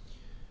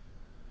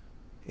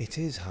 It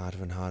is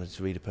harder and harder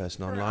to read a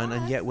person online,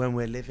 and yet when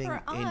we're living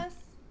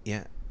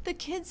the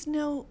kids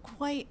know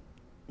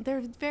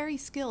they're very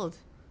skilled.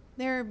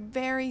 They're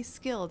very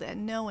skilled at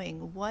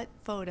knowing what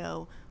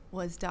photo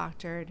was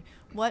doctored,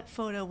 what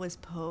photo was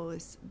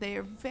posed.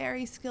 They're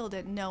very skilled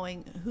at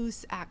knowing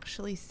who's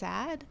actually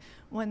sad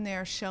when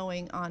they're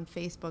showing on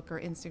Facebook or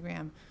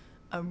Instagram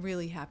a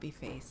really happy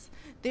face.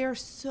 They're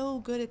so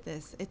good at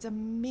this. It's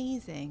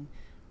amazing.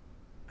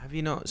 Have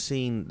you not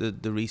seen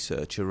the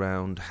research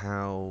around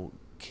how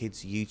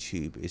kids'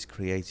 YouTube is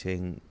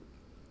creating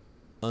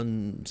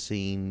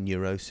unseen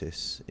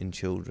neurosis in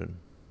children?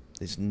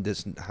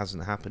 This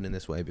hasn't happened in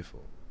this way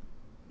before.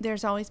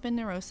 There's always been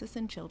neurosis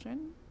in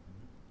children.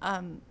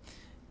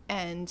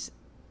 And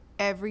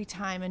every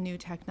time a new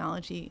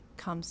technology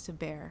comes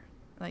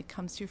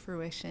to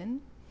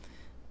fruition,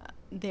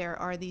 there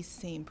are these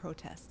same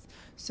protests.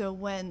 So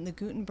when the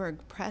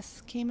Gutenberg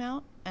Press came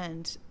out,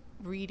 and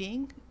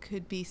reading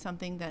could be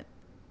something that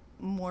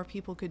more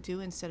people could do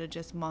instead of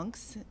just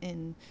monks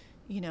in,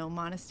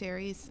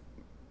 monasteries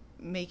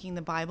making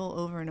the Bible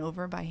over and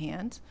over by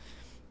hand,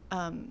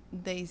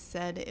 they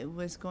said it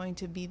was going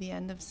to be the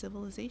end of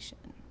civilization.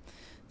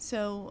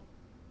 So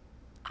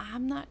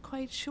I'm not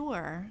quite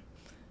sure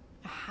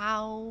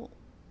how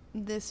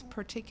this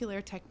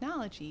particular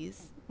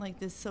technologies, like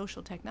this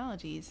social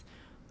technologies,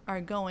 are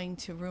going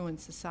to ruin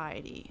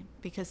society,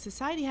 because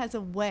society has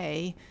a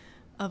way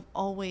of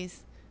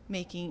always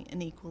making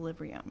an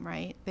equilibrium,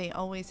 right? They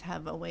always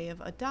have a way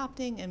of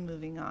adopting and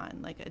moving on,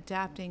 like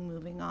adapting,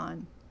 moving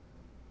on.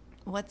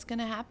 What's going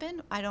to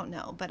happen? I don't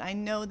know, but I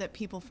know that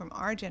people from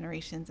our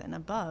generations and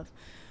above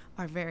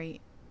are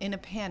very in a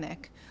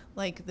panic,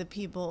 like the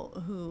people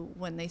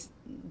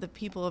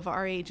of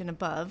our age and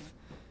above,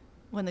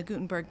 when the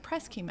Gutenberg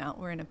Press came out,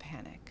 were in a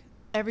panic.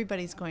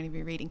 everybody's going to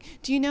be reading.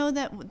 Do you know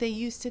that they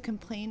used to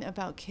complain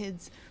about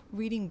kids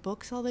reading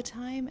books all the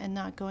time and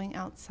not going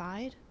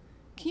outside?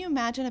 Can you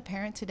imagine a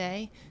parent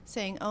today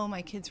saying, "Oh,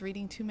 my kid's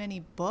reading too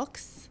many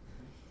books"?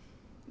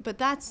 But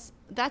that's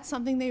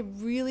something they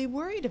really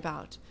worried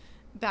about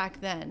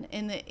back then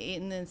in the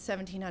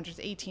 1700s,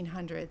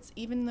 1800s,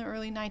 even in the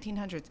early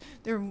 1900s.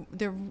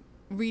 They're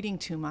reading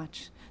too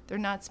much. They're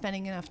not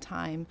spending enough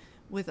time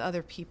with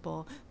other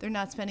people. They're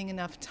not spending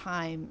enough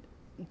time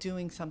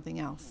doing something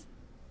else.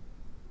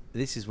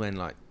 This is when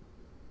like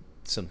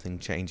something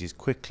changes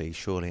quickly,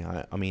 surely.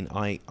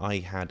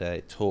 I had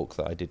a talk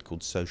that I did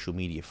called Social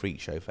Media Freak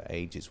Show for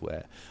ages,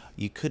 where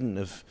you couldn't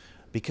have,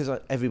 because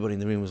everybody in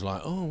the room was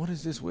like, oh, what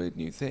is this weird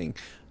new thing?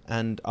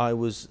 And I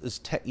was as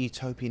tech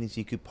utopian as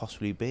you could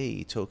possibly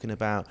be, talking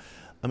about,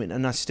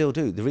 and I still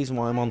do. The reason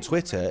why I'm on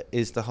Twitter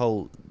is the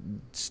whole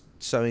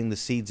sowing the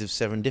seeds of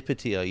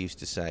serendipity, I used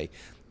to say.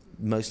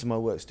 Most of my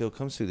work still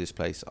comes through this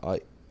place.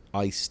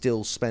 I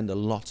still spend a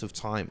lot of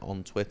time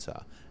on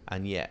Twitter,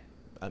 and yet,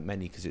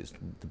 mainly because it's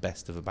the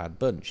best of a bad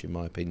bunch, in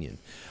my opinion.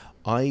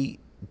 I'm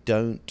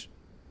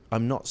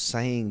not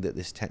saying that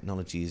this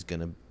technology is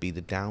going to be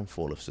the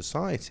downfall of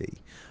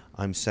society.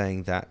 I'm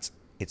saying that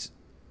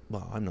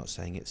I'm not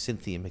saying it.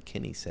 Cynthia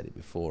McKinney said it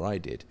before I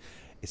did.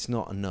 It's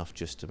not enough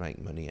just to make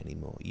money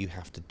anymore. You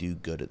have to do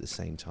good at the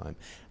same time.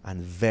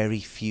 And very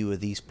few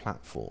of these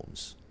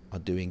platforms are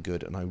doing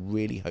good. And I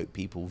really hope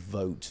people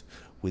vote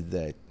with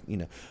their,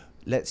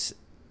 let's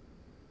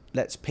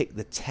pick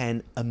the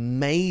 10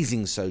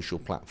 amazing social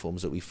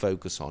platforms that we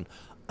focus on,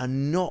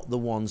 and not the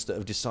ones that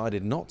have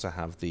decided not to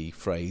have the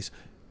phrase,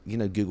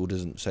 Google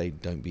doesn't say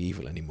don't be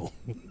evil anymore.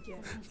 Yeah.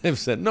 They've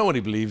said nobody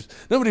believes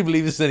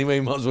this anyway,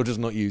 you might as well just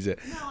not use it.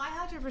 No,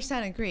 I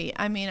 100% agree.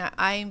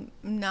 I'm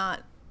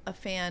not a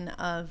fan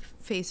of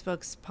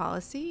Facebook's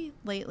policy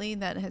lately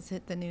that has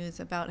hit the news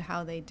about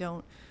how they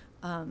don't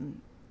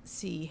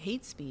see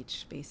hate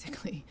speech,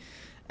 basically.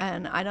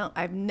 And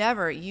I've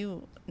never,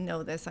 you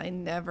know this, I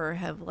never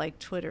have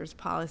liked Twitter's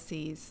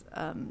policies.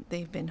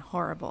 They've been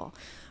horrible.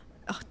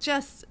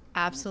 Just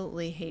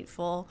absolutely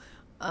hateful.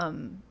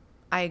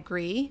 I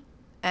agree,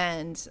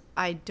 and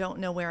I don't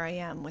know where I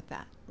am with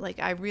that.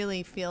 Like, I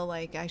really feel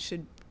like I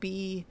should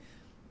be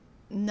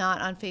not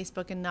on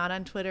Facebook and not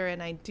on Twitter,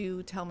 and I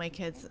do tell my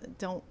kids,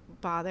 don't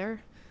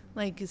bother.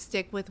 Like,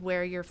 stick with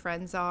where your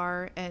friends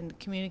are and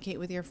communicate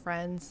with your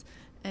friends,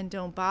 and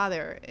don't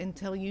bother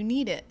until you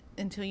need it,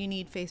 until you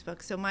need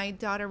Facebook. So my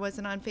daughter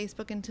wasn't on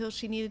Facebook until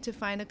she needed to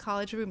find a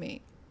college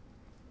roommate,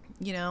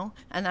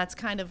 and that's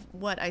kind of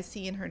what I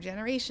see in her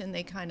generation.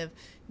 They kind of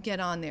get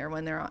on there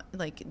when they're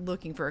like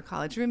looking for a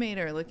college roommate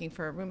or looking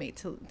for a roommate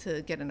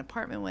to get an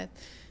apartment with,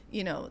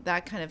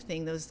 that kind of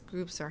thing. Those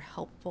groups are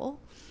helpful.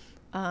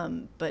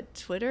 But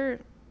Twitter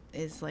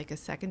is like a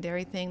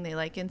secondary thing. They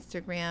like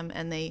Instagram,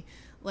 and they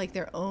like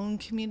their own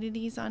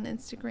communities on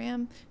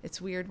Instagram. It's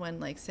weird when,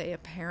 like, say a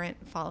parent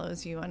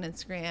follows you on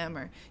Instagram,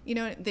 or,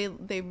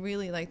 they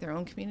really like their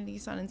own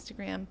communities on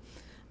Instagram.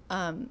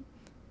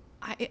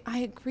 I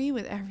agree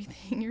with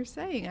everything you're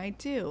saying. I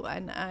do.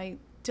 And I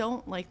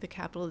don't like the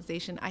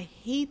capitalization. I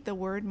hate the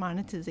word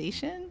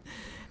monetization.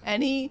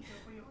 Any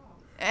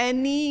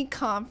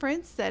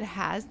conference that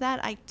has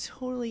that, I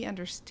totally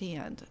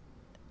understand.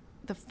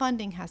 The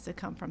funding has to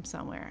come from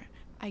somewhere.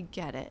 I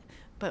get it.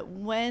 But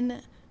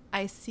when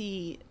I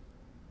see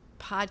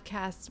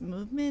podcast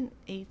movement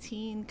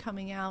 18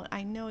 coming out,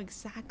 I know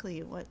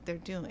exactly what they're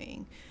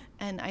doing.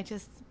 And I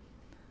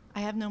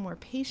have no more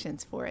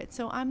patience for it.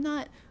 So I'm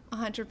not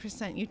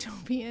 100%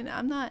 utopian.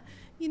 I'm not,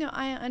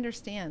 I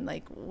understand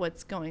like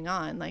what's going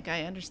on. Like,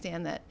 I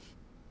understand that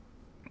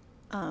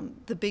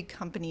the big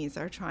companies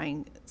are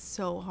trying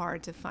so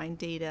hard to find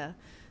data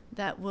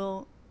that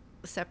will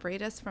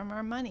separate us from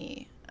our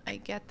money. I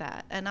get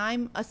that. And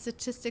I'm a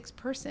statistics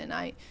person.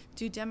 I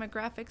do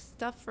demographic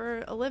stuff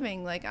for a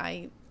living. Like,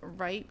 I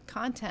write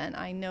content.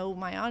 I know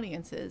my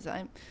audiences.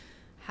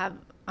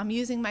 I'm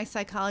using my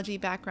psychology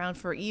background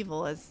for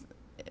evil, as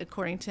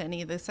according to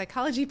any of the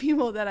psychology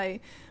people that I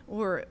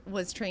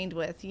was trained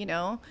with,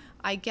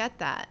 I get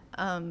that.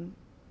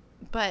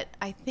 But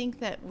I think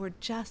that we're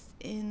just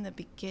in the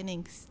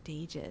beginning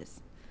stages.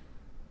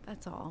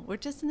 That's all. We're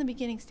just in the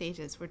beginning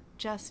stages. We're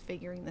just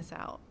figuring this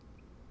out.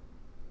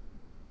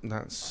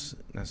 That's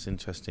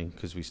interesting,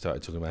 because we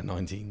started talking about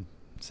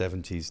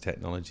 1970s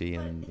technology,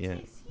 and it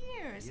takes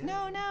years.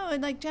 Yeah. No,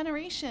 and like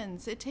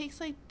generations. It takes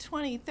like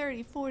 20,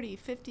 30, 40,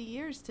 50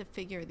 years to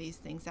figure these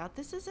things out.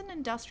 This is an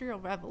industrial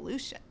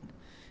revolution.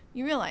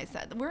 You realize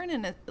that we're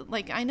in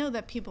I know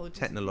that people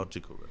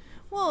technological.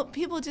 Well,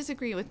 people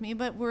disagree with me,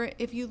 but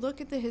if you look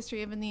at the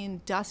history of the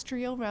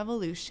Industrial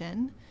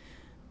Revolution,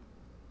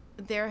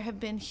 there have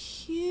been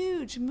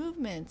huge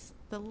movements.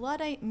 The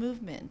Luddite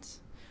movement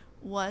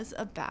was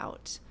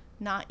about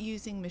not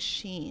using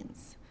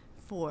machines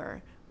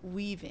for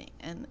weaving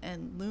and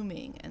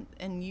looming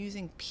and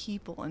using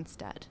people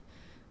instead.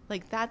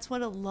 Like, that's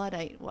what a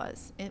Luddite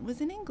was. It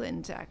was in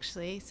England,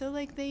 actually. So,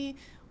 like, they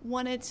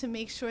wanted to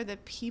make sure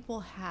that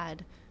people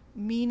had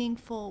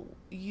meaningful,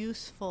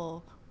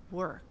 useful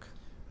work.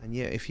 And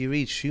yet, if you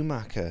read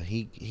Schumacher,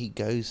 he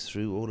goes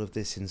through all of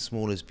this in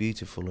Small is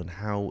Beautiful and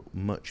how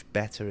much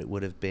better it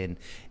would have been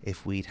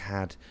if we'd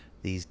had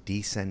these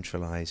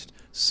decentralized,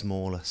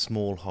 small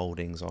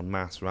holdings en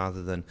masse,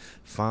 rather than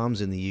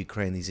farms in the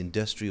Ukraine, these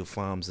industrial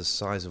farms the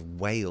size of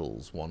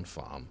Wales, one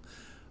farm,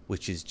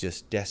 which is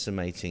just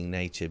decimating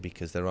nature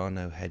because there are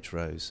no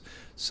hedgerows.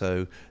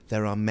 So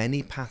there are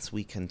many paths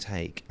we can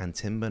take, and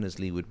Tim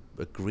Berners-Lee would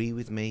agree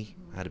with me.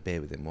 I had a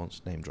beer with him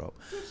once, name drop.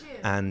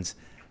 And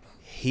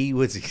he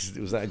would,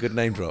 was that a good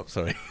name drop?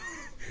 Sorry.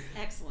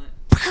 Excellent.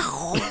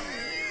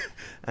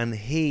 And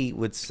he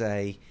would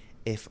say,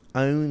 if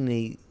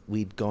only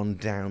we'd gone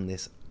down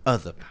this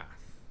other path.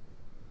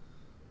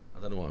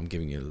 I don't know what I'm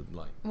giving you,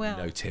 like, Well,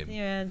 you know, Tim.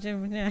 Yeah,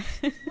 Jim. Yeah.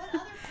 What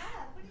other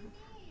path? What do you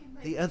mean?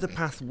 Like, The other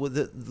path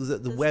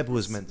that the web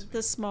was meant to be.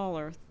 The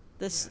smaller,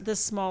 the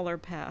smaller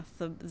path,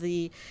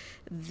 the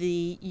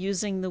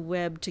using the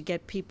web to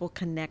get people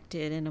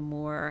connected in a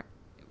more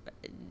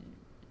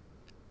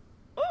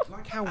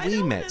Like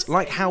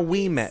how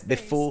we met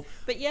before.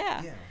 But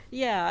yeah,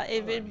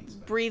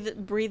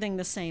 breathing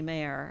the same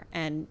air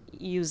and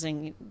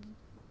using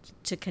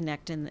to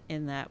connect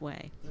in that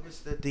way. There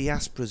was the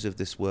diasporas of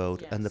this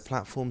world and the Yes.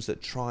 platforms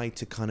that tried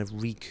to kind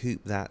of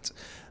recoup that.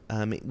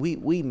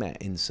 We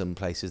met in some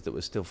places that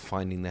were still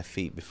finding their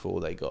feet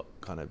before they got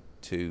kind of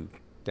too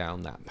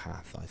down that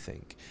path, I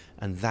think.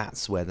 And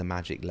that's where the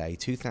magic lay.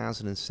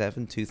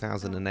 2007,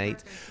 2008,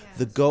 perfect. Yeah,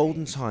 the that's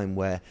golden right. time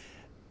where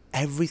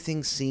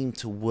everything seemed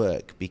to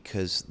work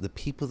because the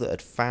people that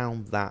had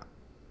found that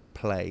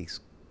place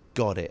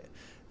got it.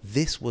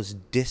 This was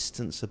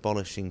distance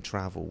abolishing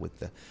travel with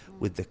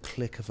the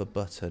click of a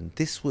button.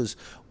 This was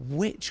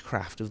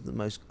witchcraft of the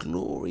most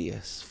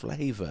glorious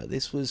flavor.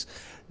 This was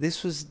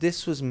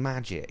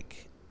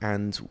magic,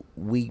 and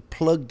we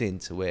plugged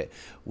into it.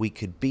 We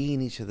could be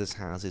in each other's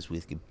houses, we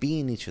could be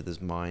in each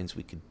other's minds,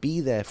 we could be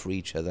there for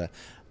each other,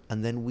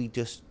 and then we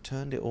just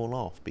turned it all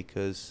off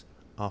because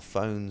our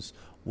phones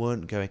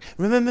weren't going,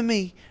 remember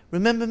me,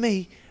 remember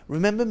me,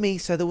 remember me.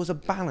 So there was a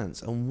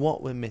balance, and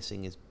what we're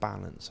missing is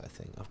balance, I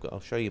think. I'll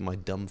show you my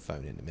dumb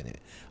phone in a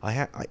minute.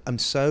 I'm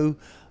so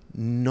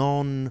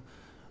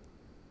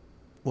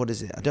what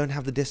is it? I don't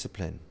have the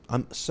discipline.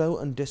 I'm so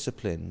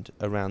undisciplined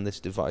around this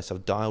device.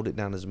 I've dialed it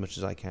down as much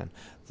as I can,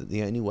 that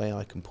the only way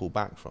I can pull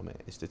back from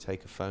it is to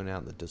take a phone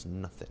out that does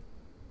nothing.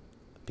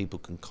 People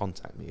can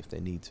contact me if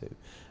they need to.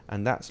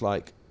 And that's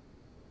like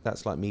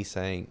me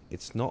saying,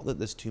 it's not that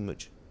there's too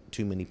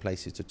many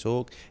places to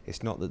talk.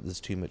 It's not that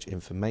there's too much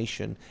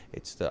information.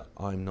 It's that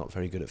I'm not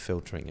very good at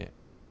filtering it.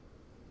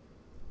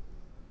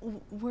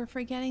 We're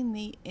forgetting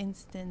the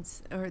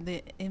instance or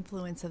the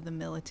influence of the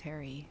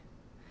military.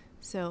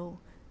 So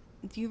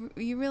you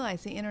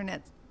realize the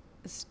internet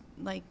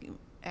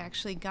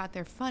actually got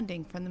their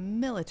funding from the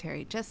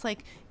military, just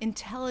like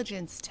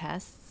intelligence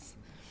tests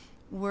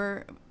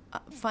were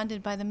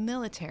funded by the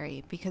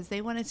military because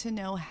they wanted to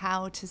know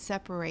how to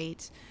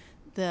separate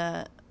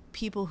the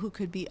people who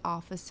could be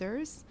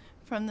officers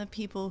from the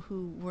people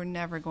who were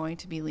never going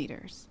to be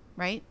leaders,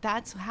 right?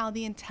 That's how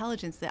the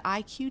intelligence, the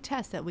IQ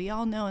test that we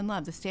all know and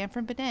love, the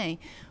Stanford Binet,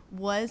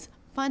 was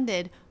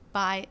funded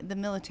by the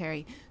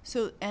military.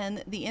 So,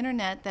 and the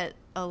internet, that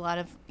a lot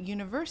of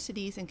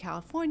universities in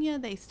California,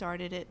 they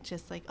started it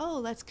just like, oh,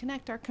 let's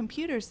connect our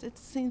computers. It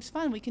seems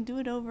fun. We can do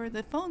it over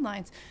the phone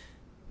lines.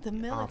 The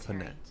military.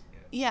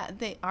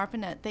 ARPANET.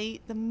 ARPANET.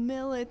 The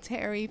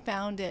military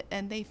found it,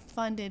 and they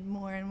funded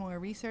more and more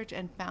research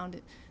and found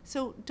it.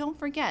 So don't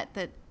forget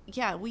that,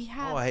 we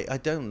have. Oh, I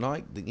don't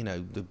like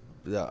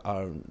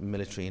our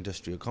military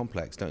industrial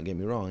complex, don't get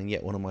me wrong, and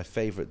yet one of my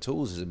favorite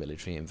tools is a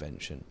military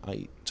invention.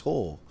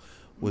 Tor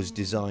was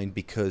designed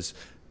because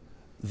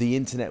the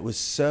internet was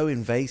so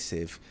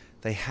invasive,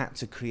 they had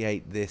to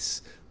create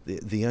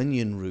the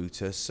onion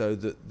router so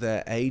that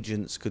their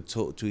agents could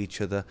talk to each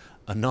other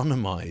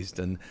anonymized,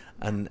 and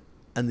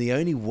the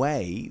only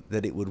way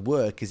that it would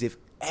work is if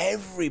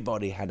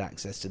everybody had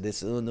access to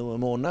this and there were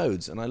more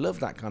nodes. And I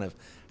love that kind of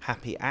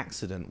happy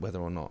accident. Whether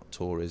or not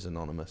Tor is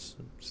anonymous,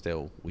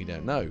 still we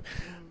don't know.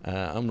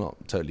 I'm not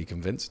totally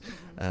convinced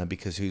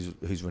because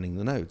who's running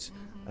the nodes,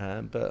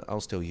 but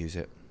I'll still use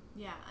it.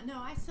 Yeah, no,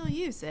 I still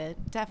use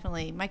it,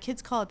 definitely. My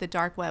kids call it the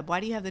dark web.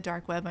 Why do you have the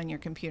dark web on your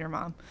computer,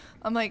 Mom?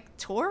 I'm like,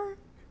 Tor?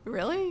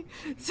 Really?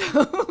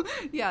 So,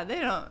 yeah, they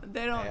don't.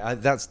 Yeah,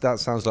 that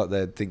sounds like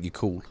they think you're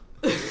cool.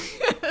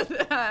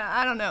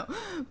 I don't know.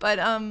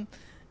 But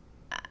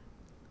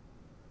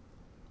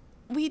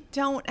we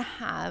don't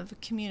have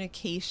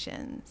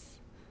communications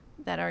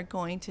that are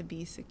going to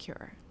be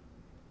secure.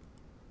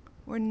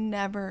 We're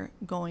never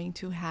going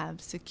to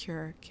have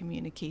secure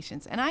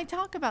communications. And I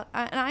talk about,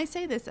 and I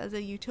say this as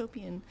a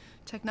utopian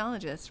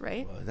technologist,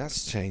 right? Well,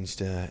 that's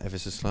changed ever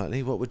so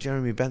slightly. What would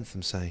Jeremy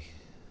Bentham say?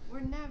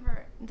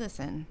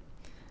 Listen,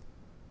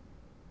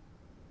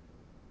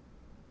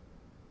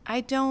 I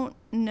don't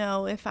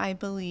know if I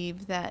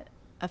believe that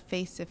a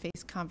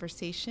face-to-face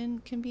conversation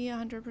can be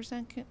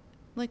 100%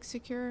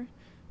 secure.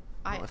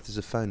 What if there's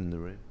a phone in the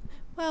room?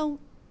 Well,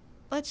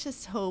 let's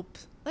just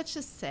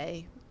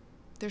say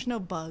There's no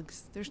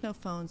bugs. There's no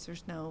phones.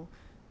 There's no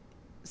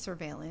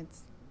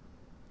surveillance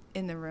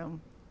in the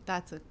room.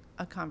 That's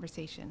a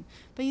conversation.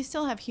 But you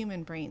still have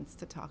human brains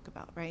to talk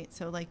about, right?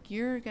 So, like,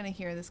 you're going to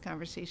hear this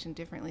conversation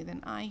differently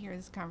than I hear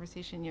this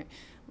conversation.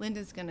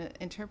 Linda's going to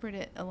interpret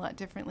it a lot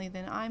differently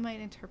than I might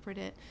interpret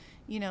it.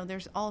 You know,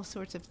 there's all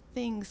sorts of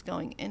things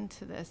going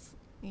into this,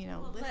 you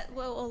know.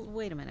 Well,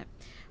 wait a minute.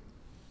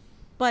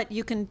 But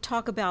you can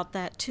talk about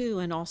that too,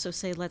 and also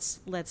say let's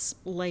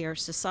layer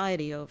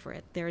society over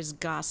it. There's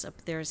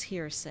gossip, there's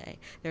hearsay,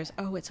 there's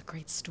it's a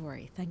great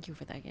story. Thank you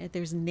for that.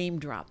 There's name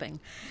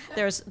dropping,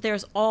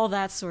 there's all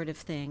that sort of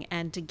thing.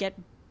 And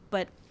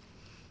but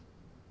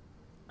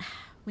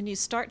when you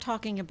start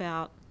talking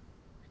about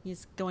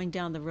going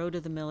down the road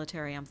of the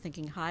military, I'm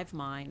thinking hive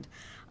mind,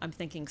 I'm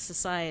thinking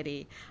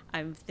society,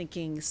 I'm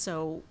thinking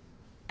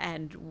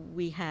and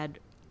we had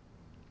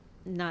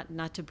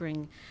not to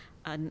bring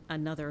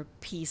another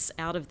piece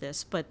out of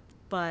this, but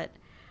the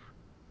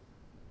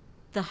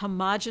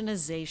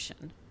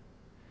homogenization.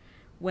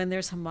 When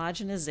there's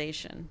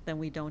homogenization, then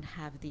we don't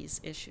have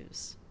these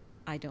issues,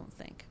 I don't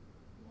think.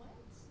 What?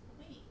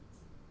 Wait.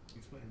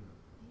 Explain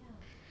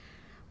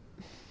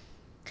that.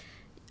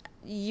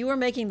 Yeah. You were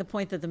making the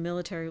point that the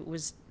military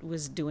was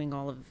doing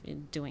all of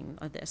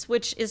this,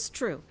 which is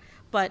true.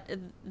 But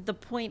the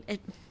point,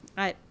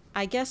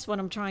 I guess what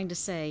I'm trying to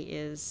say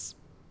is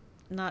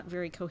not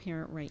very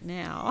coherent right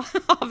now,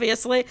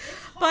 obviously,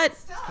 but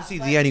Because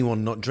he's the only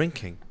one not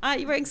drinking.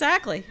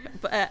 exactly.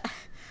 But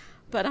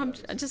I'm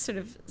just sort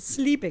of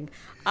sleeping.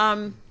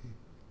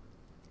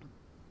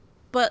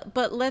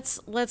 But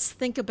let's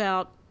think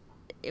about,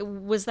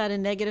 was that a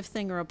negative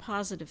thing or a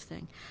positive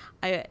thing?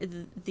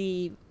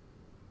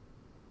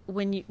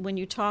 When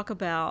you talk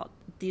about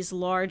these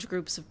large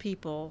groups of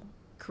people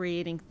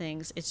creating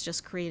things, it's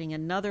just creating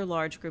another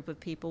large group of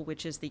people,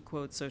 which is the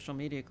quote social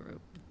media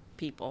group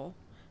people.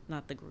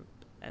 Not the group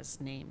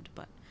as named,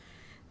 but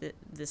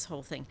this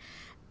whole thing.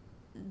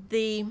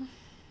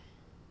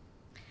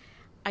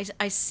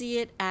 I see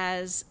it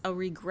as a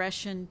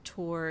regression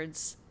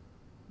towards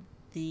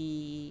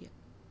the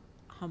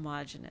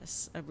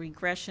homogenous, a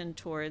regression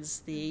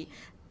towards the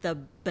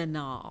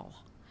banal.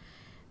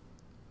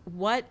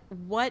 What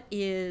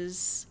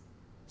is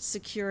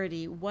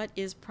security? What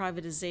is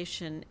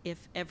privatization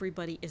if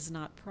everybody is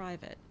not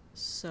private?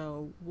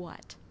 So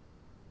what?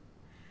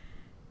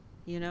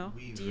 You know,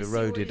 We've do you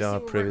eroded see our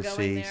where we're going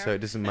privacy, there? so it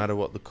doesn't matter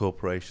what the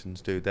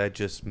corporations do. They're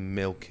just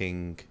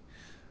milking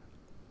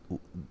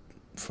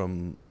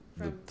from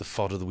the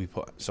fodder that we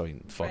put.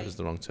 Sorry, fodder is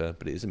the wrong term,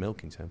 but it is a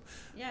milking term.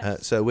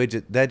 Yes. So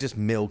they're just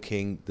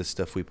milking the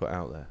stuff we put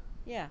out there.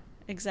 Yeah,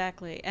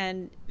 exactly.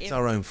 And It's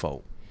our own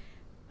fault.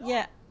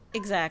 Yeah,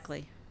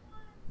 exactly.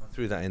 I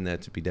threw that in there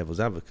to be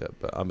devil's advocate,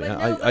 but I mean, But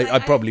no, but I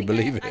probably think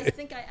believe it. I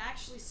think I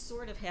actually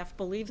sort of half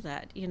believe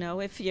that. You know,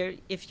 if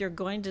you're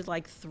going to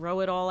like throw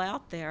it all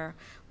out there,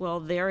 well,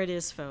 there it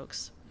is,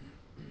 folks.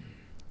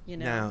 You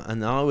know. Now,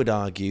 and I would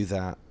argue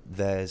that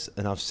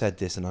and I've said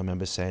this, and I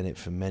remember saying it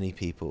for many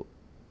people,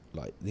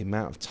 like the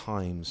amount of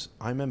times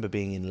I remember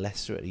being in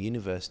Leicester at a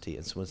university,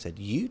 and someone said,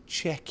 "You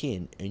check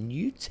in and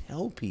you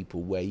tell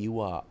people where you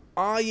are.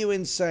 Are you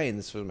insane?"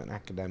 This was an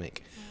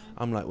academic.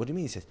 I'm like, "What do you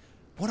mean?" He says,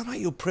 "What about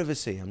your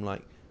privacy?" I'm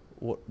like,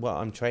 "What? Well,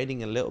 I'm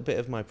trading a little bit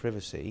of my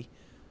privacy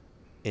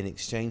in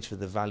exchange for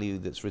the value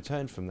that's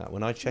returned from that.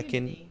 When I check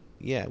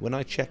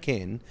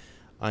in,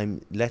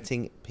 I'm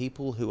letting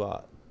people who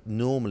are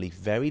normally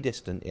very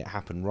distant, it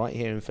happened right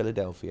here in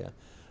Philadelphia,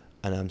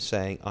 and I'm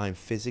saying, I'm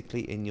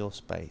physically in your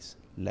space.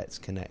 Let's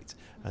connect."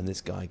 And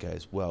this guy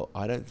goes, "Well,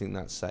 I don't think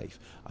that's safe.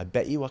 I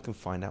bet you I can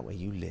find out where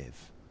you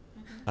live."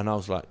 And I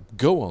was like,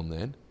 "Go on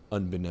then."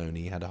 Unbeknown,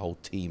 he had a whole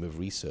team of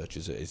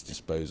researchers at his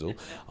disposal.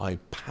 I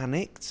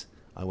panicked.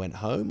 I went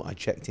home. I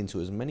checked into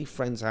as many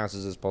friends'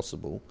 houses as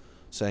possible,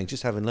 saying,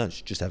 "Just having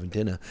lunch, just having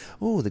dinner.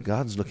 Oh, the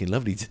garden's looking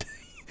lovely today."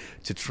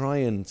 To try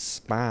and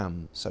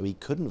spam, so he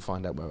couldn't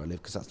find out where I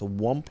live, because that's the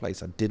one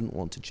place I didn't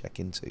want to check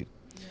into.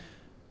 Yeah.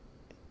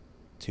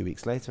 2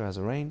 weeks later, as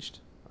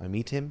arranged, I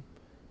meet him.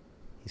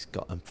 He's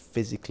got a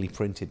physically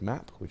printed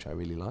map, which I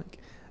really like,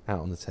 out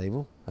on the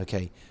table.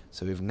 Okay,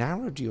 so we've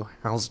narrowed your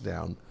house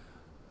down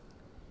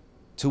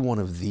to one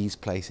of these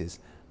places,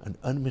 and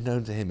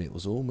unbeknown to him, it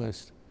was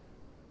almost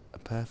a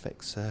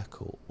perfect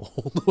circle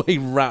all the way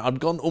round. I'd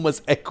gone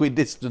almost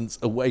equidistance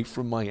away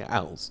from my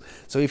house.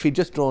 So if he'd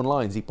just drawn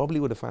lines, he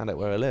probably would have found out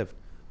where I lived.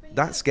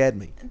 That scared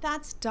me.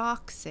 That's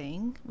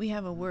doxing. We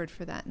have a word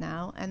for that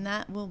now, and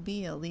that will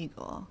be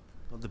illegal.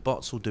 But the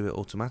bots will do it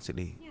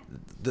automatically.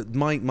 Yeah.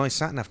 My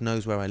sat-nav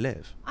knows where I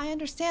live. I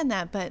understand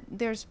that, but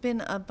there's been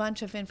a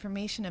bunch of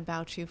information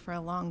about you for a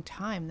long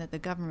time that the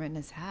government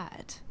has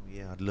had.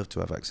 Yeah, I'd love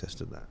to have access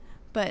to that.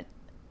 But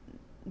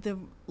the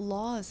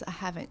laws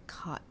haven't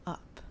caught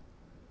up.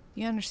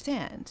 You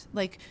understand?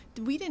 Like,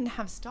 we didn't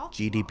have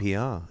stalking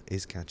GDPR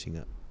is catching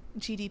up.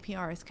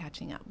 GDPR is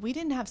catching up. We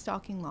didn't have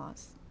stalking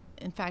laws.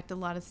 In fact, a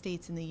lot of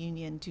states in the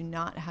union do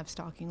not have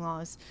stalking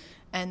laws,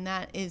 and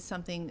that is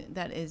something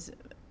that is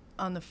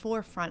on the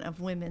forefront of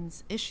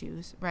women's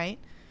issues, right?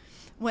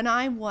 When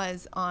I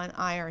was on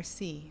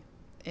IRC,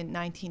 in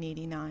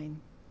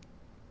 1989.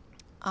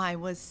 I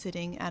was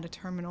sitting at a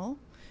terminal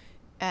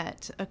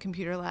at a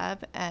computer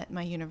lab at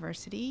my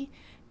university,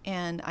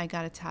 and I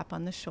got a tap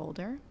on the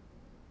shoulder,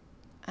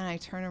 and I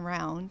turn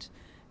around,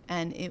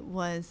 and it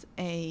was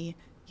a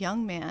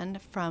young man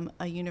from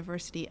a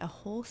university a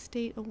whole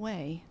state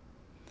away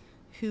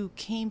who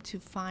came to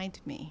find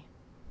me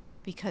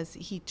because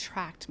he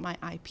tracked my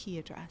IP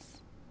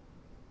address.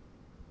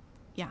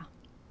 Yeah.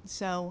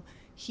 So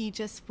he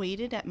just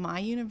waited at my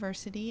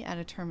university at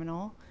a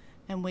terminal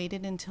and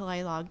waited until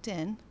I logged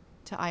in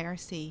to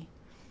IRC,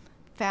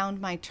 found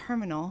my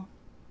terminal,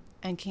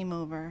 and came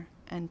over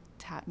and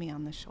tapped me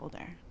on the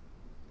shoulder.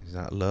 Is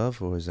that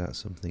love, or is that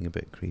something a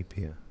bit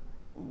creepier?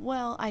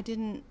 Well, I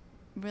didn't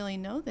really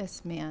know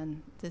this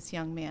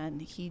young man.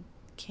 He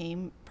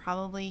came,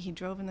 he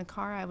drove in the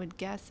car, I would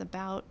guess,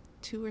 about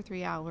 2 or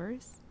 3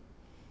 hours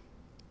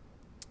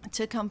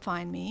to come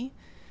find me.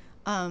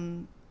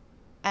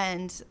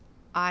 And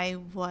I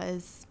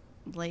was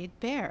laid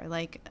bare.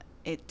 Like,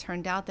 it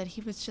turned out that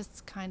he was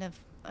just kind of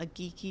a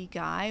geeky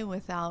guy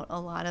without a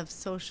lot of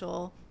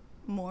social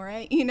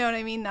moray, you know what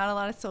I mean? Not a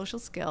lot of social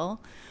skill.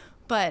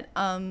 But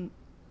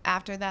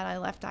after that, I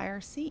left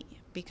IRC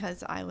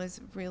because I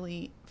was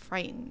really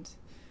frightened.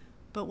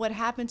 But what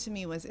happened to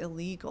me was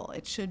illegal.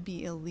 It should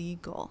be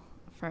illegal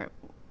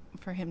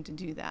for him to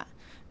do that.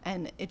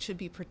 And it should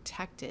be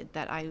protected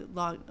that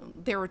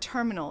there were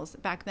terminals.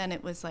 Back then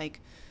it was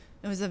like,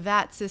 it was a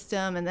VAT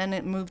system, and then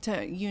it moved to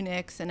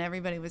Unix, and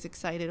everybody was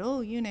excited, oh,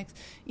 Unix,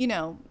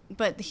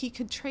 but he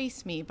could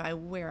trace me by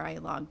where I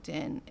logged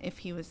in if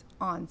he was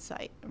on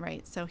site,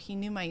 right? So he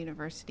knew my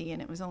university,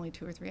 and it was only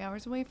 2 or 3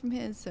 hours away from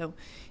his, so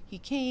he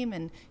came,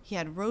 and he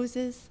had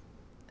roses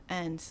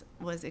and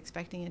was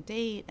expecting a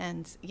date,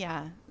 and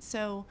yeah.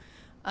 So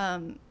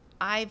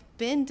I've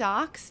been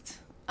doxxed.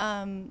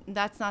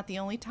 That's not the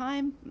only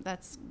time.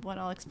 That's what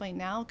I'll explain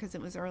now, because it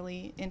was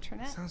early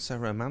internet. Sounds so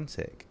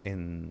romantic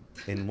in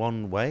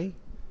one way,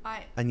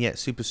 I and yet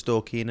super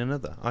stalky in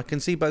another. I can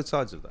see both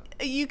sides of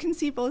that. You can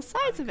see both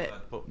sides of it. I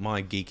put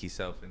my geeky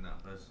self in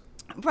that person.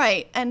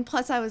 Right. And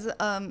plus I was,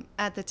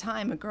 at the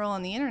time, a girl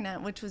on the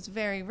internet, which was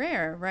very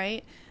rare,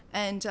 right?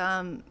 And,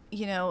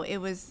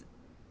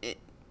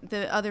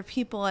 the other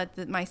people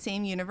at my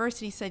same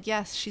university said,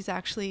 yes, she's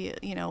actually,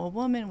 a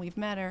woman. We've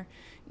met her,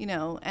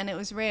 and it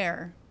was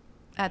rare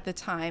at the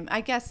time.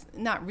 I guess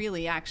not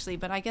really, actually,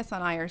 but I guess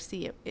on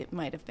IRC it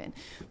might have been.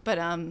 But,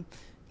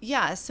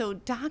 yeah, so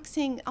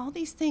doxing, all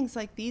these things,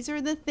 like, these are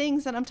the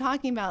things that I'm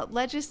talking about.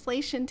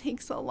 Legislation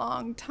takes a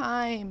long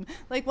time.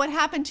 Like, what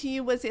happened to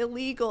you was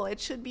illegal. It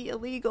should be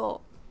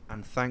illegal.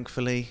 And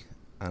thankfully,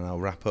 and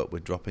I'll wrap up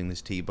with dropping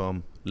this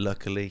T-bomb,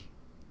 luckily,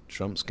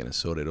 Trump's going to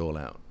sort it all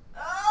out.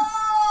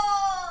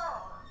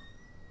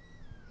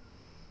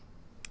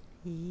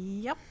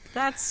 Yep,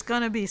 that's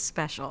gonna be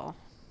special.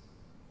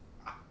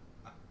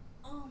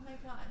 Oh my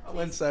God. That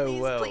went so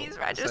well. Please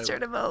register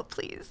to vote,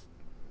 please.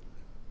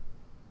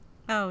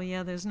 Oh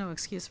yeah, there's no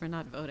excuse for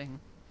not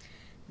voting.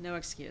 No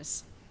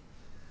excuse.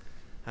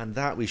 And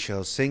that we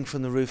shall sing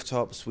from the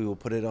rooftops. We will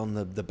put it on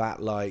the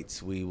bat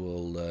lights. We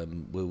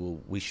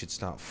should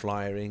start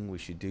flyering. We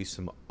should do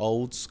some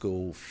old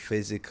school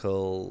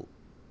physical.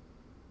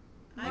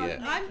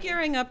 I'm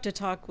gearing up to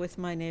talk with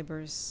my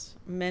neighbors,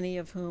 many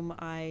of whom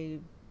I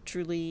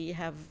truly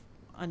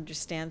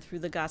understand through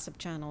the gossip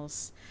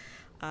channels,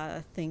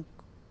 think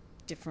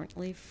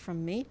differently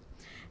from me.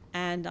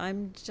 And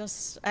I'm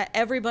just,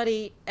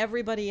 everybody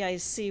I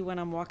see when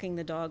I'm walking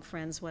the dog,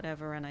 friends,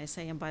 whatever, and I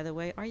say, and by the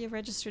way, are you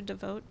registered to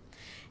vote?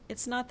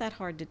 It's not that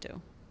hard to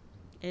do.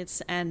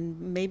 And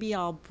maybe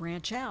I'll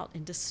branch out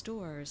into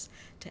stores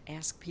to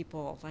ask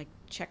people, like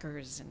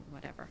Checkers and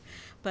whatever.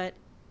 But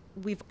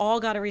we've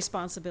all got a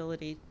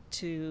responsibility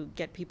to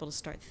get people to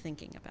start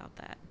thinking about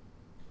that.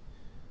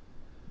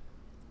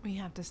 We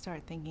have to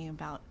start thinking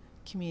about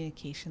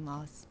communication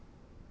laws.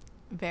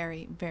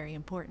 Very, very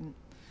important.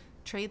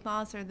 Trade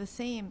laws are the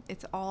same.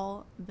 It's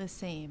all the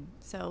same.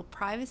 So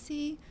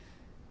privacy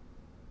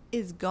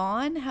is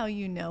gone how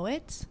you know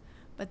it,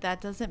 but that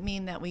doesn't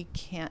mean that we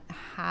can't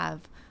have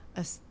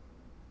a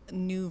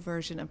new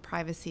version of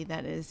privacy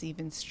that is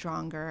even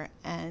stronger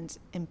and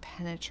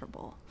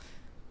impenetrable.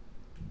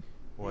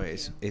 Well,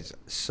 it's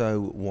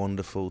so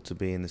wonderful to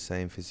be in the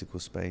same physical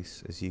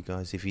space as you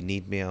guys. If you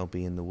need me, I'll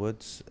be in the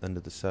woods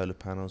under the solar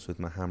panels with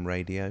my ham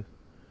radio,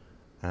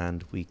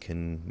 and we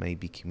can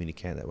maybe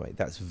communicate that way.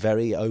 That's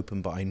very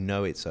open, but I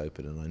know it's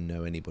open, and I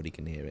know anybody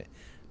can hear it.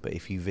 But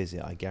if you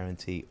visit, I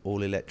guarantee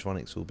all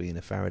electronics will be in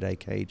a Faraday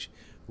cage.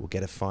 We'll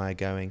get a fire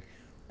going.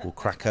 We'll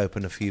crack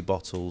open a few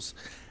bottles,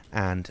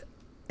 and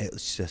it'll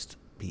just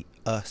be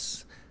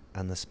us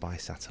and the spy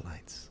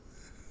satellites.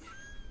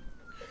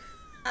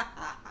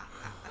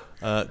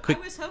 I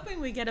was hoping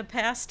we get a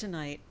pass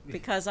tonight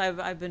because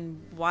I've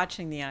been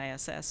watching the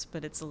ISS,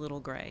 but it's a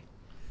little gray.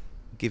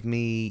 Give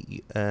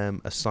me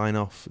a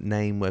sign-off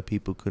name where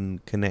people can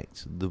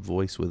connect the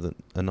voice with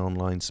an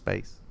online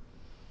space.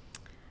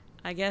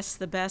 I guess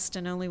the best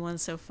and only one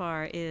so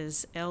far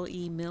is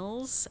L.E.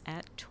 Mills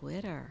at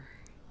Twitter.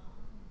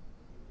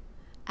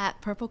 at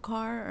Purple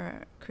Car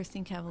or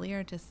Christine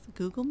Cavalier. Just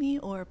Google me,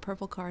 or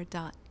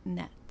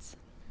purplecar.net.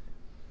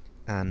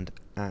 And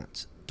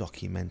at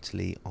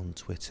Documentally on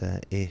Twitter.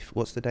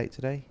 What's the date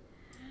today?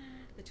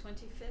 The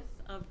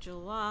 25th of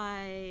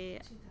July,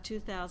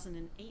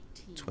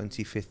 2018.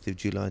 25th of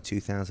July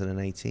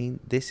 2018.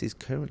 This is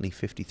currently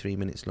 53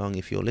 minutes long.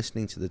 If you're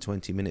listening to the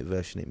 20-minute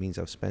version, it means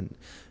I've spent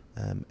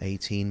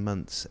 18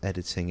 months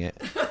editing it.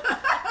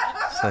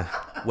 So,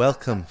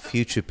 welcome,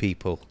 future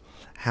people.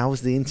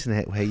 How's the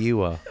internet where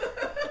you are?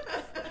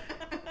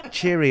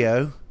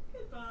 Cheerio.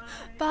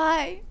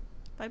 Bye.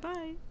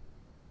 Bye-bye.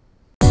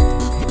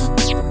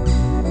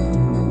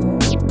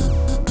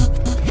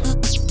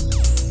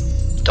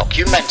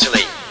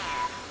 Documentally.